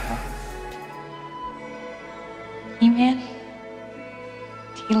goodbye, huh? E-Man,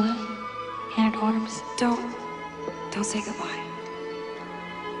 Tila, Man at Arms, don't say goodbye.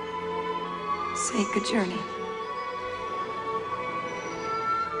 Say good journey.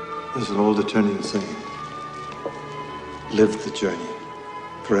 There's an older turning saying. Live the journey,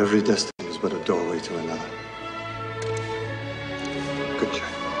 for every destiny is but a doorway to another. Good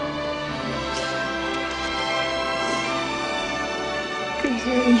journey. Good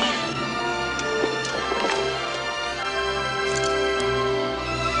journey.